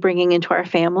okay bringing into our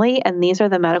family, and these are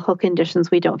the medical conditions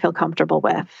we don't feel comfortable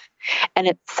with. And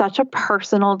it's such a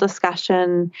personal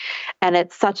discussion, and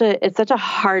it's such a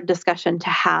hard discussion to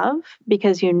have,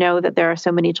 because you know that there are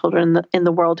so many children in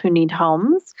the world who need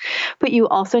homes, but you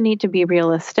also need to be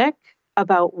realistic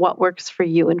about what works for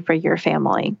you and for your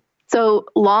family. So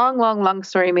long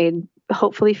story made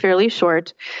hopefully fairly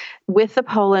short. With the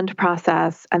Poland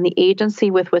process and the agency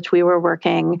with which we were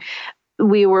working,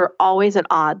 we were always at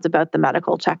odds about the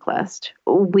medical checklist.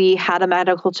 We had a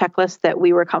medical checklist that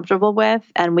we were comfortable with,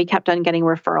 and we kept on getting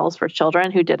referrals for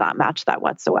children who did not match that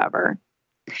whatsoever.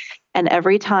 And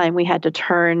every time we had to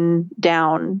turn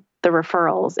down the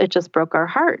referrals, it just broke our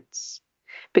hearts,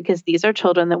 because these are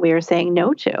children that we are saying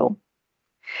no to,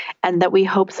 and that we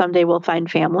hope someday we'll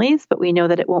find families, but we know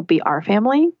that it won't be our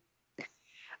family.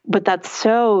 But that's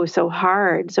so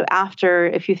hard. So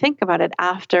if you think about it,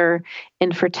 after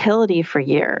infertility for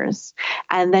years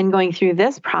and then going through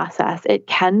this process, it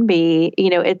can be,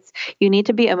 you need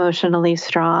to be emotionally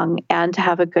strong and to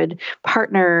have a good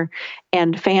partner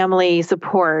and family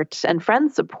support and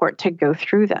friend support to go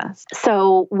through this.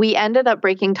 So we ended up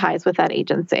breaking ties with that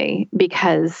agency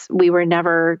because we were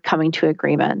never coming to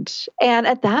agreement. And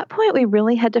at that point, we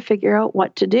really had to figure out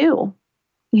what to do.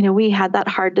 We had that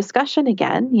hard discussion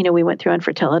again. We went through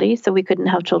infertility, so we couldn't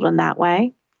have children that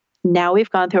way. Now we've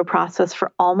gone through a process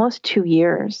for almost 2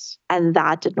 years, and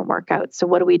that didn't work out. So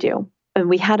what do we do? And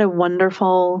we had a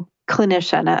wonderful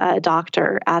clinician, a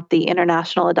doctor at the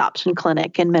International Adoption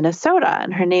Clinic in Minnesota,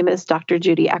 and her name is Dr.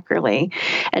 Judy Eckerly.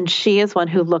 And she is one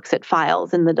who looks at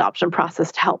files in the adoption process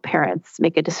to help parents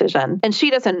make a decision. And she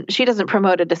doesn't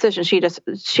promote a decision. She just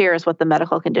shares what the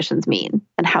medical conditions mean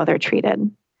and how they're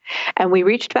treated. And we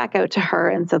reached back out to her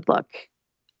and said, look,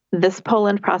 this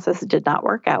Poland process did not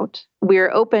work out.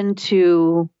 We're open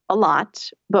to a lot,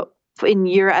 but in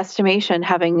your estimation,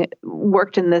 having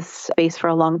worked in this space for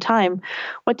a long time,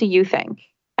 what do you think?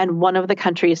 And one of the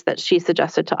countries that she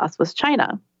suggested to us was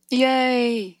China.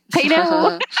 Yay! I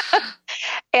know.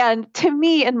 And to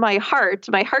me, in my heart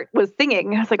was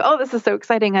singing. I was like, oh, this is so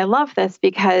exciting. I love this,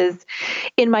 because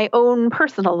in my own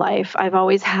personal life, I've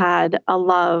always had a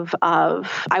love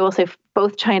of, I will say,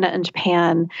 both China and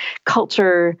Japan,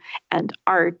 culture and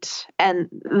art. And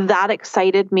that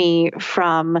excited me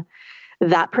from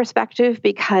that perspective,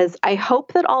 because I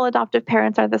hope that all adoptive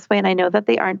parents are this way. And I know that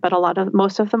they aren't, but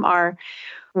most of them are.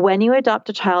 When you adopt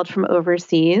a child from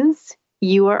overseas,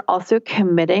 you are also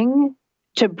committing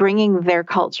to bringing their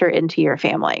culture into your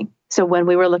family. So when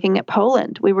we were looking at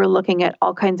Poland, we were looking at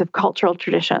all kinds of cultural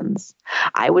traditions.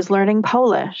 I was learning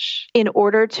Polish in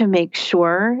order to make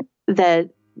sure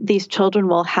that these children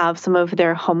will have some of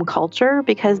their home culture,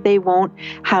 because they won't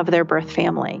have their birth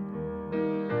family.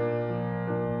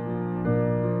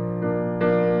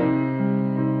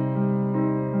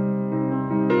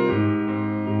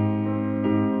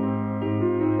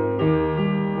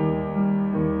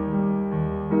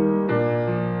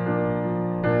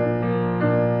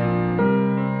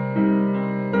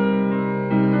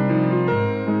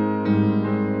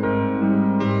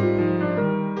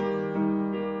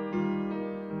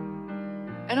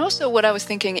 Also, what I was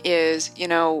thinking is,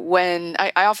 when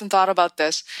I often thought about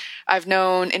this, I've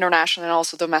known international and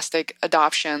also domestic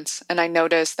adoptions, and I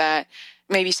noticed that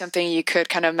maybe something you could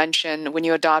kind of mention when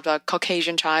you adopt a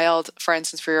Caucasian child, for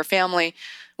instance, for your family,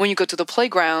 when you go to the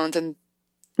playground, and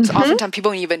oftentimes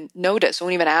people don't even notice,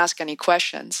 won't even ask any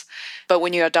questions. But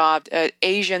when you adopt an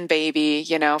Asian baby,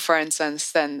 for instance,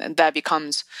 then that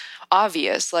becomes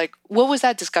obvious. Like, what was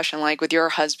that discussion like with your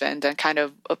husband and kind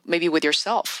of maybe with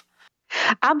yourself?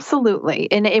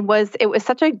 Absolutely. And it was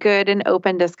such a good and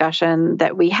open discussion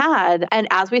that we had. And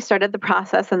as we started the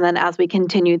process, and then as we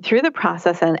continued through the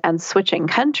process and switching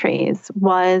countries,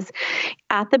 was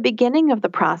at the beginning of the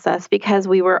process, because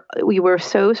we were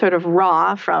so sort of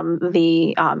raw from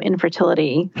the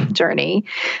infertility journey,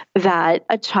 that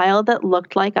a child that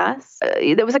looked like us,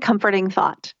 that was a comforting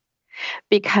thought.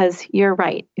 Because you're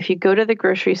right. If you go to the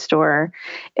grocery store,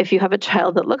 if you have a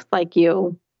child that looks like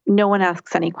you, no one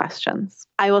asks any questions.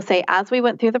 I will say, as we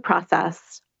went through the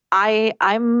process,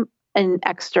 I'm an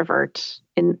extrovert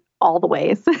in all the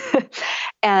ways.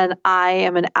 And I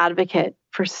am an advocate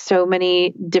for so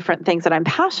many different things that I'm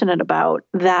passionate about,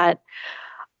 that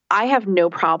I have no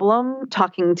problem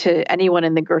talking to anyone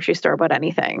in the grocery store about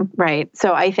anything, right?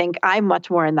 So I think I'm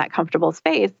much more in that comfortable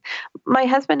space. My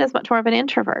husband is much more of an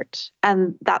introvert.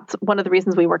 And that's one of the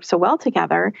reasons we work so well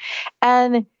together.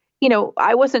 And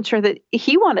I wasn't sure that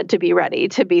he wanted to be ready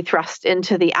to be thrust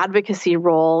into the advocacy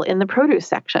role in the produce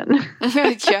section.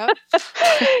 Yeah.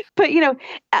 But,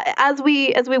 as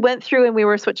we went through and we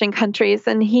were switching countries,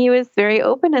 and he was very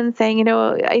open and saying,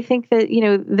 I think that,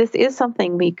 this is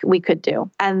something we could do.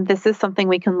 And this is something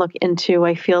we can look into.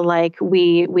 I feel like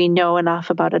we know enough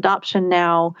about adoption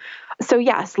now. So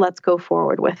yes, let's go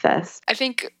forward with this. I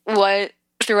think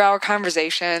through our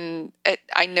conversation,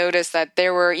 I noticed that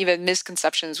there were even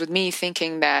misconceptions with me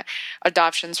thinking that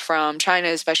adoptions from China,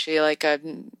 especially like a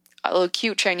little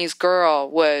cute Chinese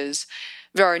girl, was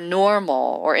very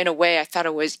normal, or in a way I thought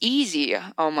it was easy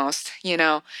almost,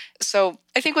 So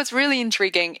I think what's really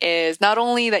intriguing is not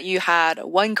only that you had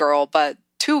one girl, but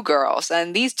two girls,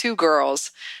 and these two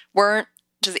girls weren't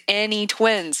just any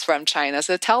twins from China.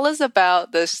 So tell us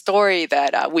about the story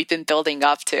that we've been building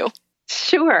up to.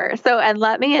 Sure. So, and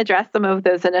let me address some of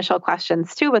those initial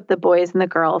questions too, with the boys and the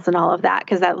girls and all of that,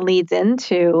 because that leads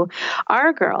into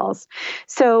our girls.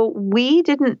 So we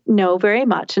didn't know very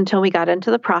much until we got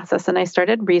into the process, and I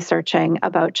started researching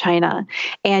about China.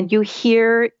 And you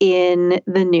hear in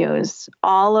the news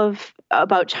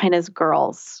about China's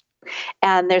girls.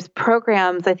 And there's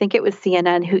programs, I think it was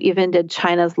CNN, who even did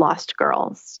China's Lost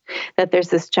Girls, that there's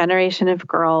this generation of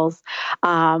girls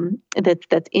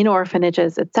that's in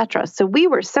orphanages, etc. So we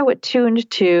were so attuned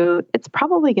to, it's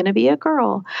probably going to be a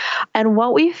girl. And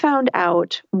what we found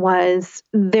out was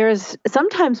there's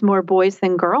sometimes more boys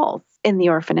than girls in the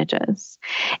orphanages.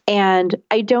 And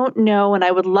I don't know, and I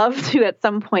would love to at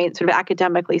some point sort of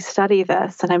academically study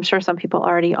this, and I'm sure some people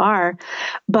already are,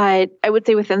 but I would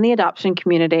say within the adoption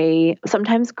community,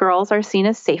 sometimes girls are seen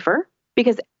as safer,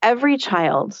 because every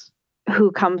child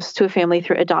who comes to a family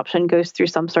through adoption goes through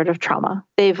some sort of trauma.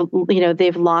 They've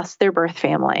lost their birth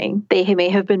family. They may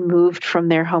have been moved from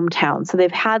their hometown. So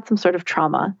they've had some sort of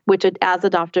trauma, which as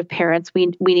adoptive parents,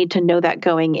 we need to know that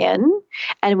going in,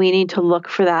 and we need to look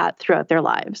for that throughout their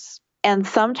lives. And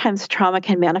sometimes trauma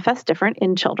can manifest different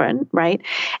in children, right?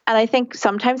 And I think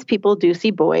sometimes people do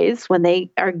see boys when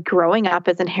they are growing up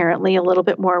as inherently a little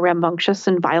bit more rambunctious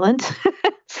and violent.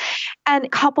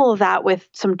 And couple that with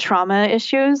some trauma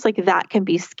issues, like that can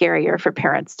be scarier for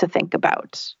parents to think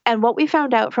about. And what we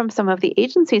found out from some of the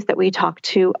agencies that we talked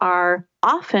to are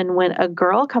often when a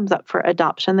girl comes up for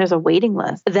adoption, there's a waiting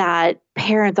list that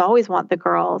parents always want the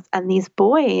girls. And these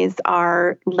boys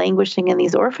are languishing in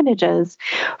these orphanages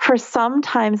for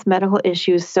sometimes medical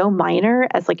issues so minor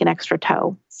as like an extra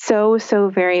toe. So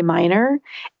very minor.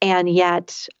 And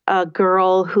yet a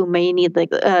girl who may need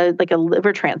like a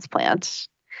liver transplant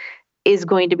is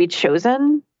going to be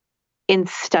chosen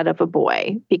instead of a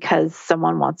boy because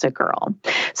someone wants a girl.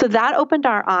 So that opened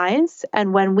our eyes.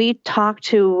 And when we talked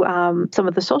to some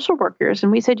of the social workers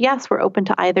and we said, yes, we're open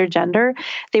to either gender,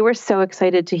 they were so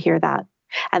excited to hear that.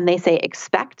 And they say,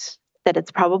 expect that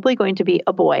it's probably going to be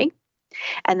a boy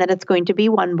and that it's going to be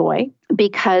one boy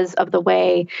because of the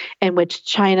way in which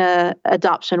China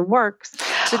adoption works.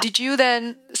 So did you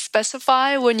then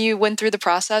specify when you went through the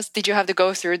process, did you have to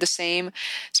go through the same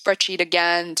spreadsheet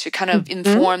again to kind of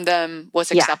inform them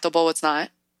what's acceptable, what's not?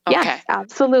 Okay. Yes,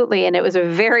 absolutely. And it was a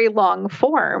very long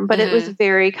form, but it was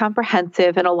very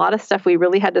comprehensive and a lot of stuff we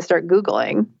really had to start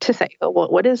Googling to say, oh, well,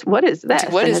 what is this? What is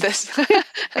this?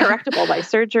 Correctable by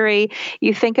surgery.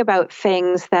 You think about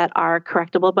things that are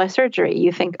correctable by surgery.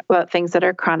 You think about things that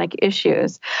are chronic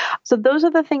issues. So those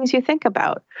are the things you think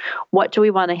about. What do we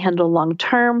want to handle long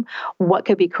term? What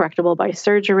could be correctable by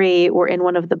surgery? We're in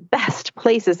one of the best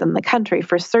places in the country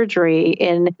for surgery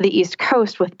in the East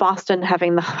Coast, with Boston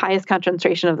having the highest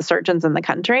concentration of the surgeons in the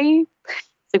country.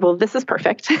 It's like, well, this is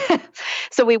perfect.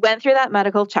 So we went through that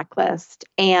medical checklist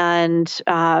and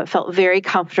felt very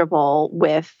comfortable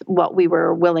with what we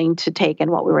were willing to take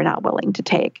and what we were not willing to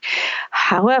take.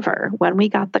 However, when we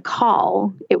got the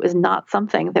call, it was not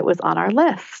something that was on our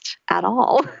list at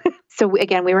all. So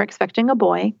we were expecting a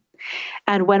boy.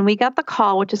 And when we got the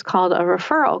call, which is called a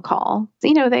referral call,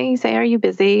 they say, are you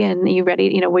busy? And are you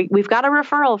ready? We've got a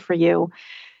referral for you.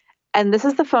 And this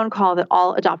is the phone call that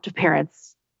all adoptive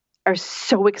parents are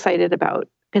so excited about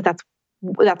because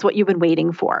that's what you've been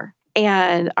waiting for.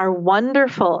 And our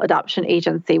wonderful adoption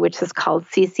agency, which is called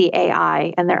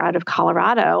CCAI, and they're out of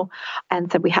Colorado, and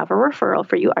said, we have a referral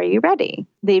for you. Are you ready?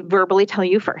 They verbally tell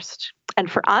you first. And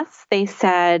for us, they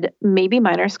said maybe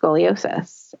minor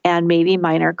scoliosis and maybe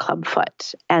minor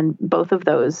clubfoot. And both of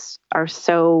those are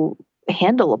so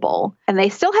handleable. And they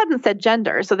still hadn't said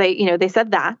gender. So they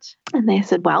said that. And they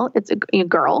said, well, it's a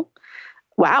girl.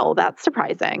 Wow, that's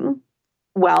surprising.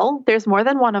 Well, there's more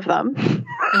than one of them.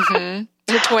 Mm-hmm.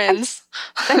 They're twins.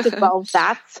 I said, well,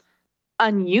 that's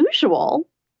unusual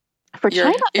for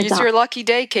China. It's your lucky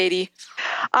day, Katie.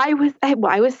 I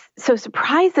was so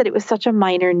surprised that it was such a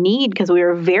minor need because we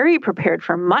were very prepared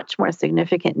for much more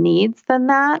significant needs than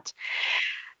that.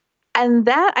 And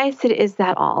that, I said, is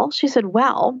that all? She said,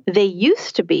 well, they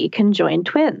used to be conjoined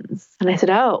twins. And I said,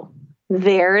 oh,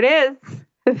 there it is.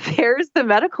 There's the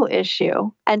medical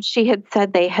issue. And she had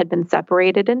said they had been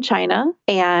separated in China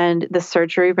and the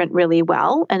surgery went really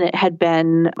well. And it had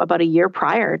been about a year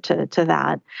prior to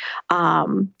that.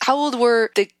 How old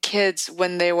were the kids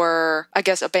when they were, I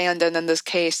guess, abandoned in this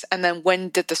case? And then when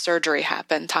did the surgery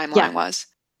happen, timeline-wise?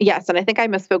 Yes, and I think I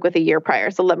misspoke with a year prior.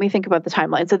 So let me think about the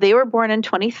timeline. So they were born in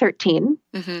 2013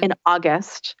 in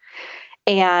August,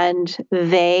 and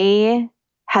they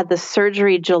had the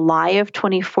surgery July of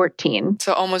 2014.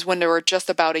 So almost when they were just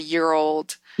about a year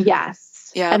old.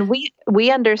 Yes. Yeah. And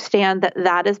we understand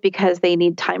that is because they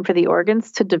need time for the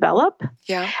organs to develop.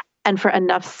 Yeah. And for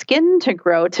enough skin to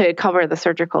grow to cover the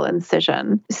surgical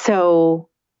incision. So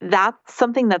that's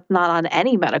something that's not on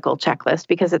any medical checklist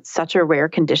because it's such a rare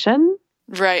condition.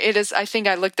 Right. It is. I think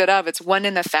I looked it up. It's 1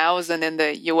 in 1,000 in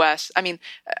the U.S. I mean,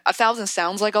 1,000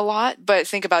 sounds like a lot, but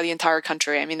think about the entire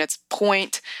country. I mean, it's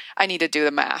I need to do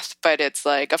the math, but it's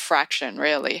like a fraction,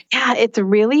 really. Yeah, it's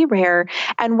really rare.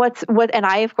 And and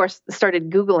I, of course, started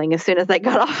Googling as soon as I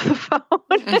got off the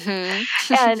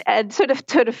phone. And sort of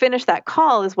to finish that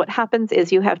call is what happens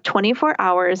is you have 24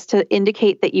 hours to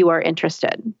indicate that you are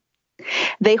interested.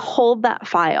 They hold that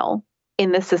file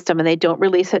in the system and they don't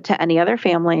release it to any other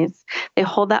families. They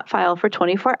hold that file for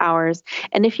 24 hours.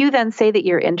 And if you then say that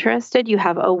you're interested, you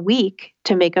have a week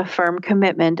to make a firm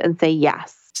commitment and say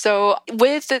yes. So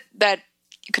with that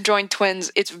conjoined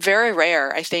twins, it's very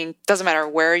rare, I think. Doesn't matter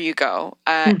where you go.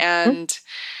 And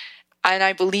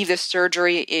I believe this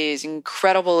surgery is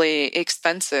incredibly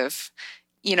expensive.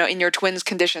 in your twins'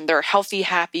 condition, they're healthy,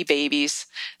 happy babies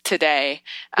today.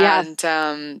 Yes.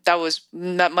 And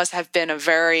that must have been a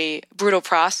very brutal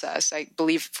process, I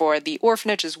believe, for the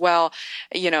orphanage as well,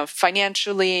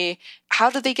 financially. How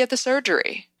did they get the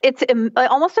surgery? It's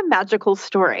almost a magical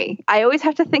story. I always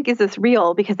have to think, is this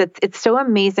real? Because it's so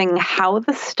amazing how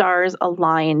the stars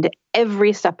aligned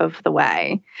every step of the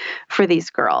way for these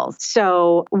girls.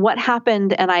 So what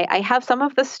happened, and I have some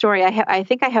of the story, I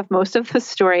think I have most of the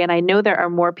story, and I know there are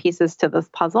more pieces to this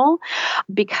puzzle,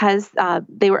 because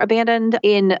they were abandoned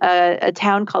in a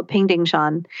town called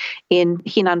Pingdingshan in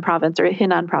Henan province.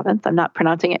 I'm not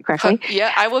pronouncing it correctly.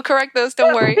 Yeah, I will correct those,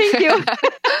 don't worry. Thank you.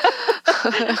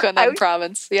 Henan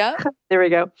province, yeah. There we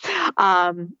go.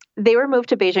 They were moved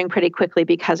to Beijing pretty quickly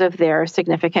because of their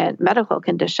significant medical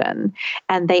condition.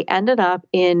 And they ended up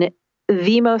in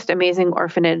the most amazing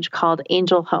orphanage called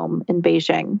Angel Home in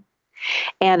Beijing.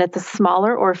 And it's a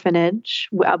smaller orphanage,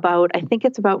 I think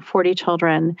it's about 40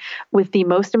 children, with the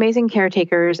most amazing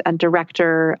caretakers and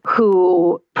director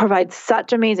who provide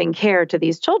such amazing care to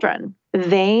these children.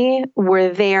 They were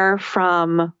there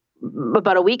from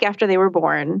about a week after they were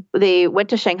born. They went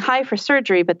to Shanghai for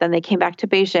surgery, but then they came back to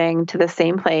Beijing, to the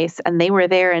same place, and they were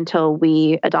there until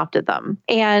we adopted them.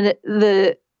 And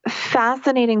the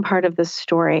fascinating part of this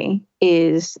story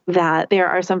is that there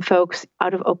are some folks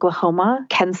out of Oklahoma,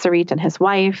 Ken Sarit and his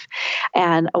wife,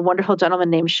 and a wonderful gentleman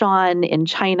named Sean in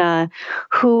China,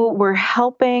 who were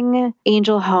helping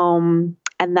Angel Home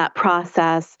and that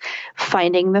process,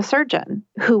 finding the surgeon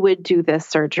who would do this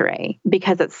surgery,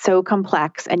 because it's so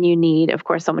complex and you need, of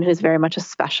course, someone who's very much a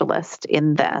specialist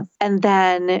in this. And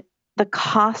then the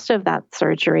cost of that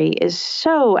surgery is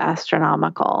so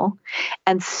astronomical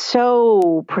and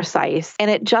so precise. And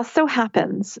it just so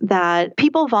happens that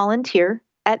people volunteer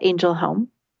at Angel Home,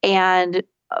 and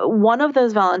one of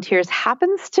those volunteers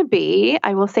happens to be,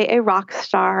 I will say, a rock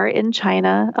star in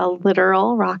China, a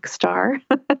literal rock star.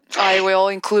 I will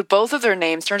include both of their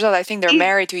names. Turns out I think they're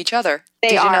married to each other. They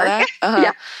Did you are. know that?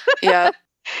 Yeah. Yeah.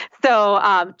 So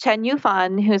Chen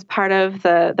Yufan, who's part of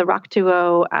the rock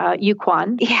duo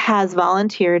Yuquan, he has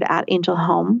volunteered at Angel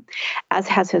Home, as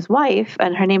has his wife,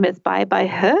 and her name is Bai Bai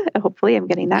He. Hopefully I'm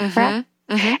getting that correct.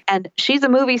 Mm-hmm. And she's a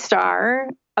movie star.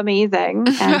 Amazing.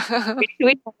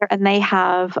 And they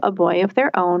have a boy of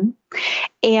their own.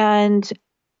 And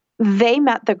they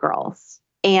met the girls,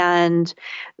 and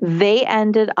they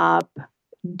ended up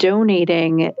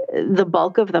donating the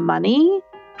bulk of the money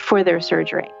for their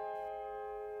surgery.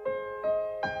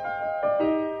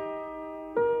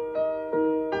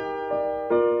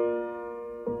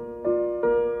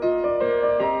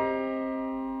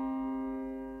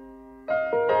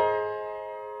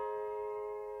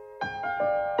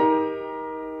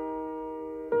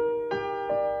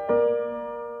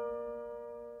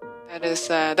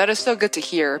 That is so good to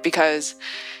hear, because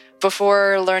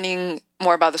before learning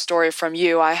more about the story from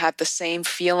you, I had the same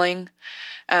feeling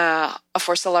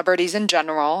for celebrities in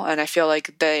general, and I feel like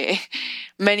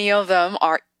many of them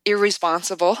are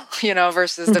irresponsible,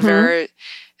 versus the very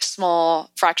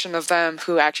small fraction of them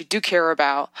who actually do care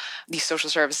about these social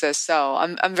services. So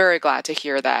I'm very glad to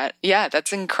hear that. Yeah,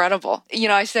 that's incredible.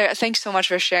 I say thanks so much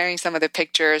for sharing some of the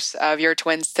pictures of your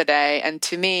twins today. And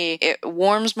to me, it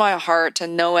warms my heart to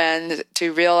no end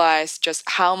to realize just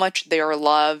how much they are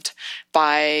loved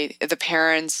by the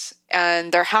parents,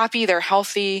 and they're happy, they're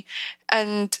healthy.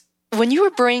 And when you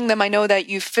were bringing them, I know that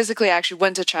you physically actually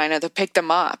went to China to pick them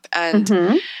up.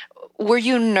 And were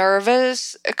you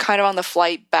nervous kind of on the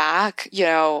flight back?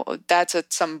 That's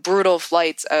some brutal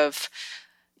flights of,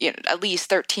 at least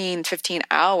 13, 15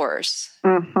 hours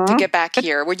to get back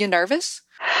here. Were you nervous?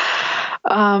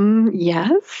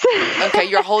 Yes. Okay,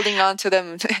 you're holding on to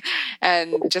them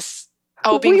and just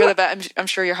hoping for the best. I'm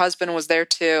sure your husband was there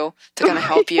too to kind of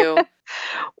help you.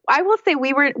 I will say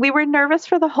we were nervous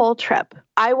for the whole trip.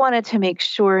 I wanted to make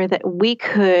sure that we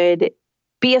could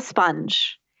be a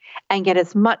sponge and get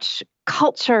as much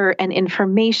culture and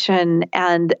information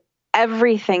and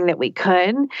everything that we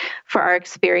could for our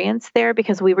experience there,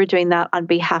 because we were doing that on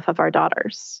behalf of our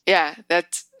daughters. Yeah,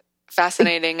 that's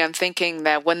fascinating. I'm thinking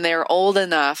that when they're old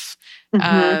enough,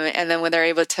 and then when they're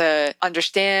able to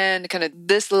understand kind of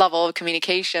this level of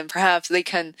communication, perhaps they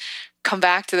can come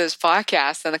back to this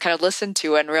podcast and kind of listen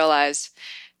to it and realize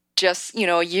just,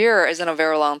 a year isn't a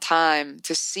very long time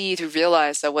to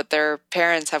realize that what their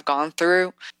parents have gone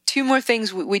through. Two more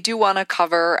things we do want to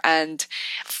cover. And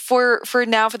for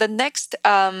now, for the next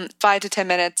 5 to 10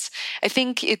 minutes, I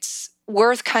think it's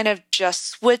worth kind of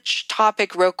just switch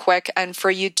topic real quick, and for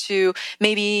you to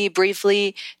maybe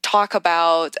briefly talk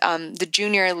about the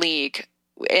Junior League,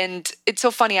 And it's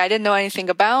so funny. I didn't know anything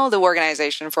about the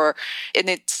organization in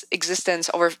its existence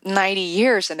over 90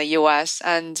 years in the US.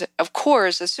 And of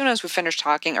course, as soon as we finished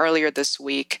talking earlier this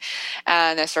week,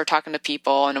 and I started talking to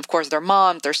people, and of course, their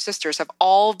moms, their sisters have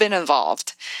all been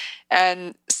involved.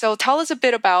 And so tell us a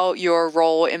bit about your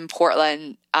role in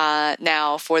Portland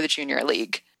now for the Junior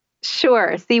League.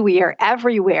 Sure. See, we are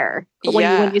everywhere.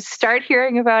 When you start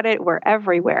hearing about it, we're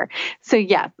everywhere. So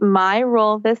yes, my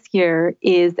role this year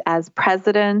is as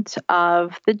president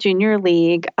of the Junior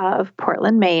League of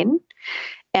Portland, Maine.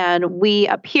 And we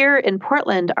up here in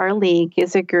Portland, our league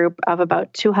is a group of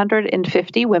about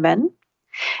 250 women.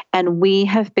 And we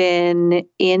have been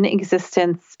in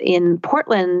existence in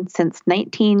Portland since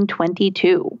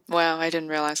 1922. Wow, I didn't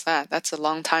realize that. That's a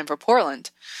long time for Portland.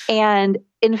 And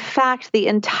in fact, the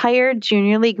entire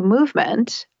Junior League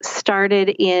movement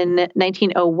started in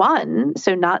 1901,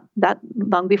 so not that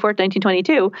long before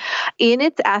 1922. In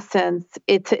its essence,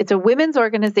 it's a women's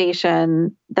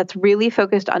organization that's really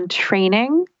focused on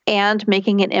training and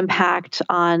making an impact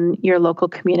on your local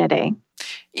community.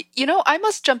 You know, I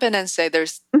must jump in and say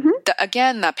there's,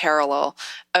 again, that parallel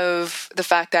of the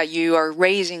fact that you are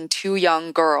raising two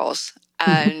young girls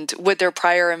and with their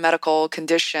prior medical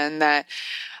condition, that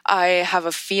I have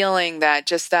a feeling that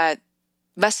just that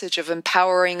message of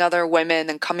empowering other women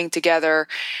and coming together,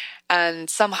 and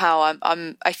somehow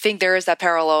I think there is that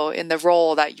parallel in the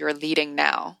role that you're leading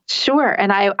now. Sure.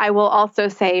 And I will also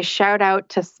say shout out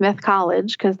to Smith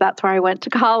College, because that's where I went to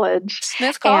college.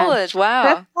 Smith College,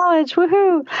 wow. Smith College,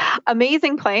 woohoo.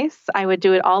 Amazing place. I would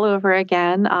do it all over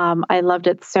again. I loved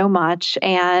it so much.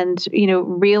 And,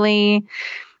 really,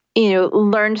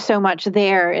 learned so much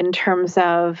there in terms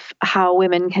of how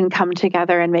women can come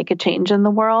together and make a change in the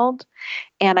world.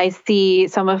 And I see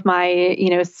some of my,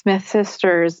 Smith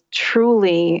sisters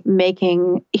truly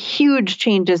making huge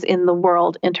changes in the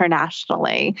world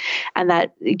internationally. And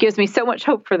that gives me so much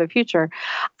hope for the future.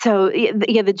 So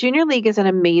the Junior League is an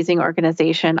amazing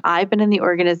organization. I've been in the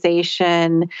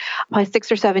organization by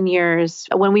 6 or 7 years.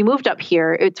 When we moved up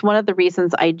here, it's one of the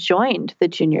reasons I joined the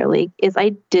Junior League is I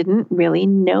didn't really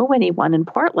know anyone in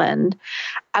Portland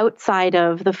outside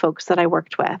of the folks that I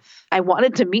worked with. I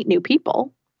wanted to meet new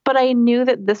people. But I knew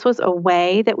that this was a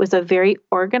way that was a very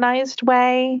organized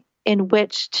way in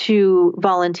which to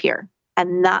volunteer.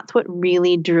 And that's what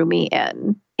really drew me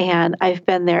in. And I've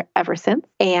been there ever since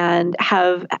and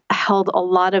have held a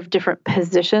lot of different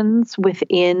positions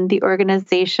within the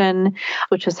organization,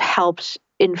 which has helped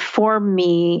inform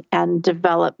me and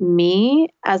develop me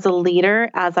as a leader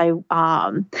as I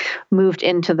moved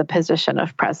into the position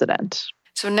of president.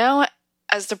 So now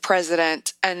as the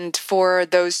president, and for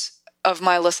those of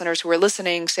my listeners who are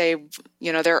listening, say,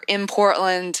 they're in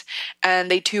Portland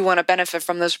and they too want to benefit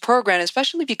from this program,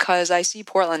 especially because I see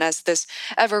Portland as this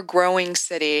ever-growing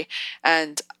city,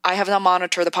 and I have not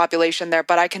monitored the population there,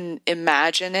 but I can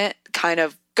imagine it kind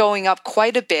of going up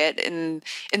quite a bit in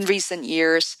recent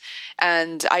years.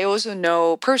 And I also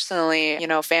know personally,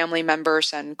 family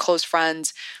members and close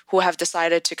friends who have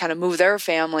decided to kind of move their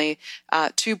family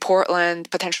to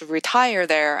Portland, potentially retire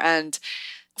there. And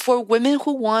for women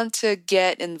who want to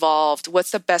get involved,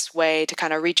 what's the best way to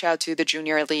kind of reach out to the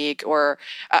Junior League, or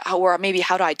maybe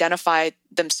how to identify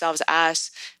themselves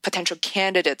as potential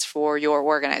candidates for your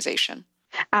organization?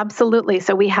 Absolutely.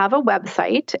 So we have a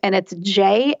website, and it's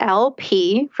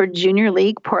JLP for Junior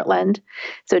League Portland.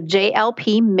 So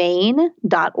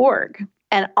jlpmaine.org.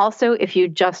 And also, if you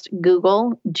just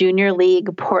Google Junior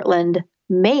League Portland,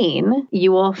 Maine,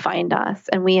 you will find us.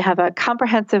 And we have a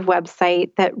comprehensive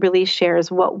website that really shares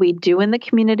what we do in the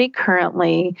community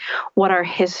currently, what our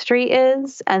history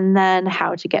is, and then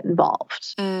how to get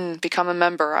involved. Become a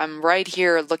member. I'm right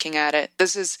here looking at it.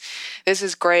 This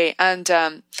is great. And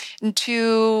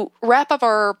to wrap up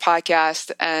our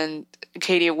podcast, and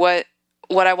Katie, what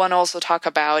I want to also talk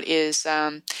about is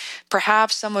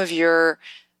perhaps some of your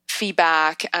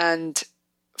feedback, and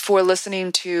for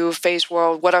listening to Faye's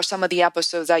World, what are some of the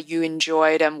episodes that you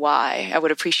enjoyed and why? I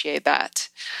would appreciate that.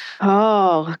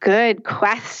 Oh, good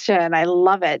question. I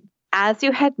love it. As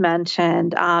you had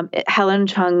mentioned, Helen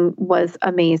Chung was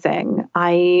amazing.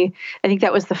 I think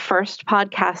that was the first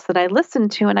podcast that I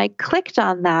listened to, and I clicked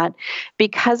on that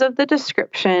because of the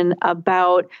description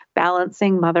about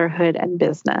balancing motherhood and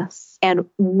business. And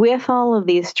with all of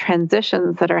these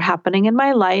transitions that are happening in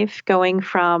my life, going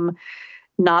from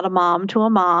not a mom to a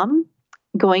mom,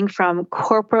 going from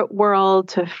corporate world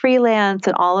to freelance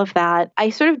and all of that,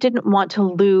 I sort of didn't want to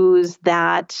lose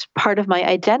that part of my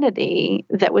identity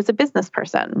that was a business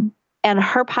person. And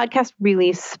her podcast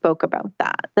really spoke about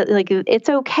that like it's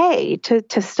okay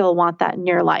to still want that in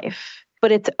your life.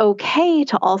 But it's okay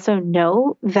to also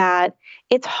know that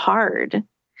it's hard.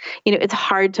 It's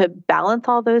hard to balance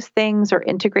all those things or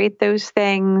integrate those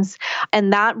things.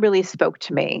 And that really spoke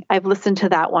to me. I've listened to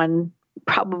that one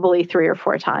probably 3 or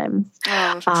 4 times.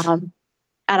 And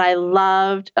I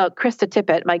loved Krista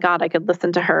Tippett. My God, I could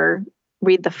listen to her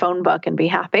read the phone book and be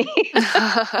happy. That's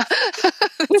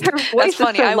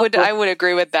funny. So I would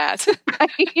agree with that.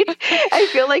 Right? I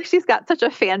feel like she's got such a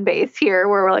fan base here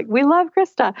where we're like, we love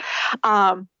Krista.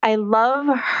 I love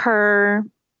her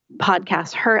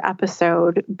podcast, her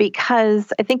episode,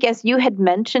 because I think as you had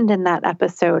mentioned in that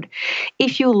episode,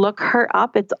 if you look her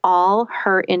up, it's all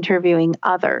her interviewing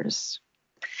others.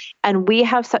 And we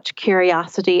have such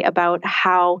curiosity about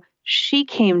how she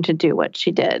came to do what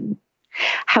she did,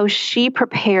 how she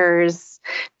prepares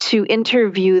to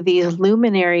interview these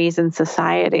luminaries in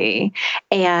society,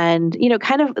 and,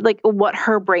 kind of like what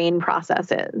her brain process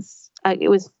is. It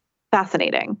was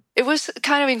fascinating. It was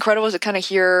kind of incredible to kind of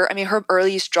hear, her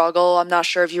early struggle. I'm not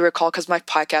sure if you recall, because my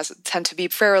podcasts tend to be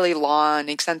fairly long and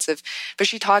extensive, but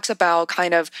she talks about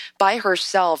kind of by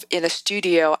herself in a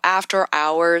studio after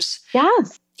hours.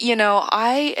 Yes.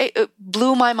 It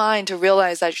blew my mind to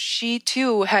realize that she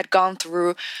too had gone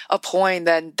through a point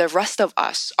that the rest of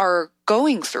us are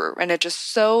going through. And it's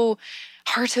just so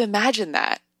hard to imagine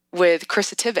that with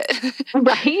Krista Tippett.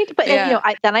 Right. But,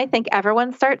 I think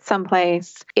everyone starts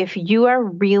someplace. If you are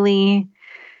really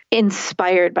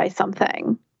inspired by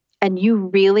something and you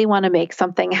really want to make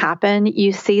something happen,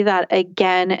 you see that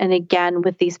again and again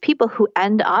with these people who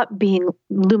end up being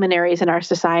luminaries in our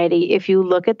society. If you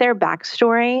look at their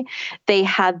backstory, they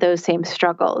had those same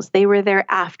struggles. They were there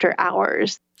after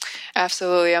hours.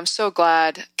 Absolutely. I'm so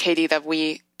glad, Katie, that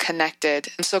we connected.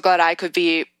 I'm so glad I could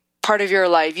be part of your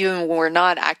life, even when we're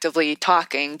not actively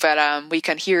talking, but we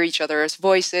can hear each other's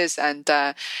voices and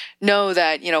know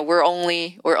that we're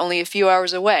only a few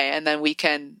hours away, and then we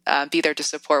can be there to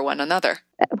support one another.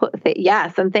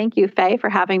 Yes, and thank you, Faye, for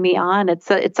having me on. It's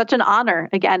such an honor,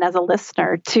 again, as a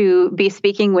listener, to be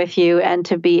speaking with you and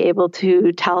to be able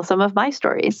to tell some of my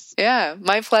stories. Yeah,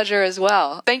 my pleasure as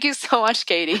well. Thank you so much,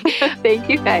 Katie. Thank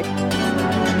you, Faye.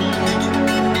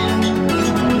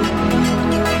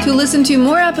 To listen to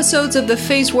more episodes of the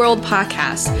Faze World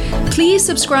podcast, please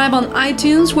subscribe on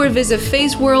iTunes or visit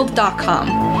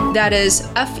fazeworld.com. That is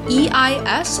FEISWORLD,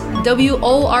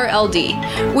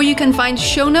 where you can find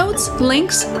show notes,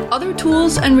 links, other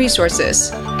tools, and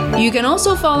resources. You can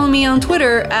also follow me on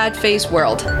Twitter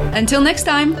 @FazeWorld. Until next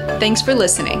time, thanks for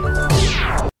listening.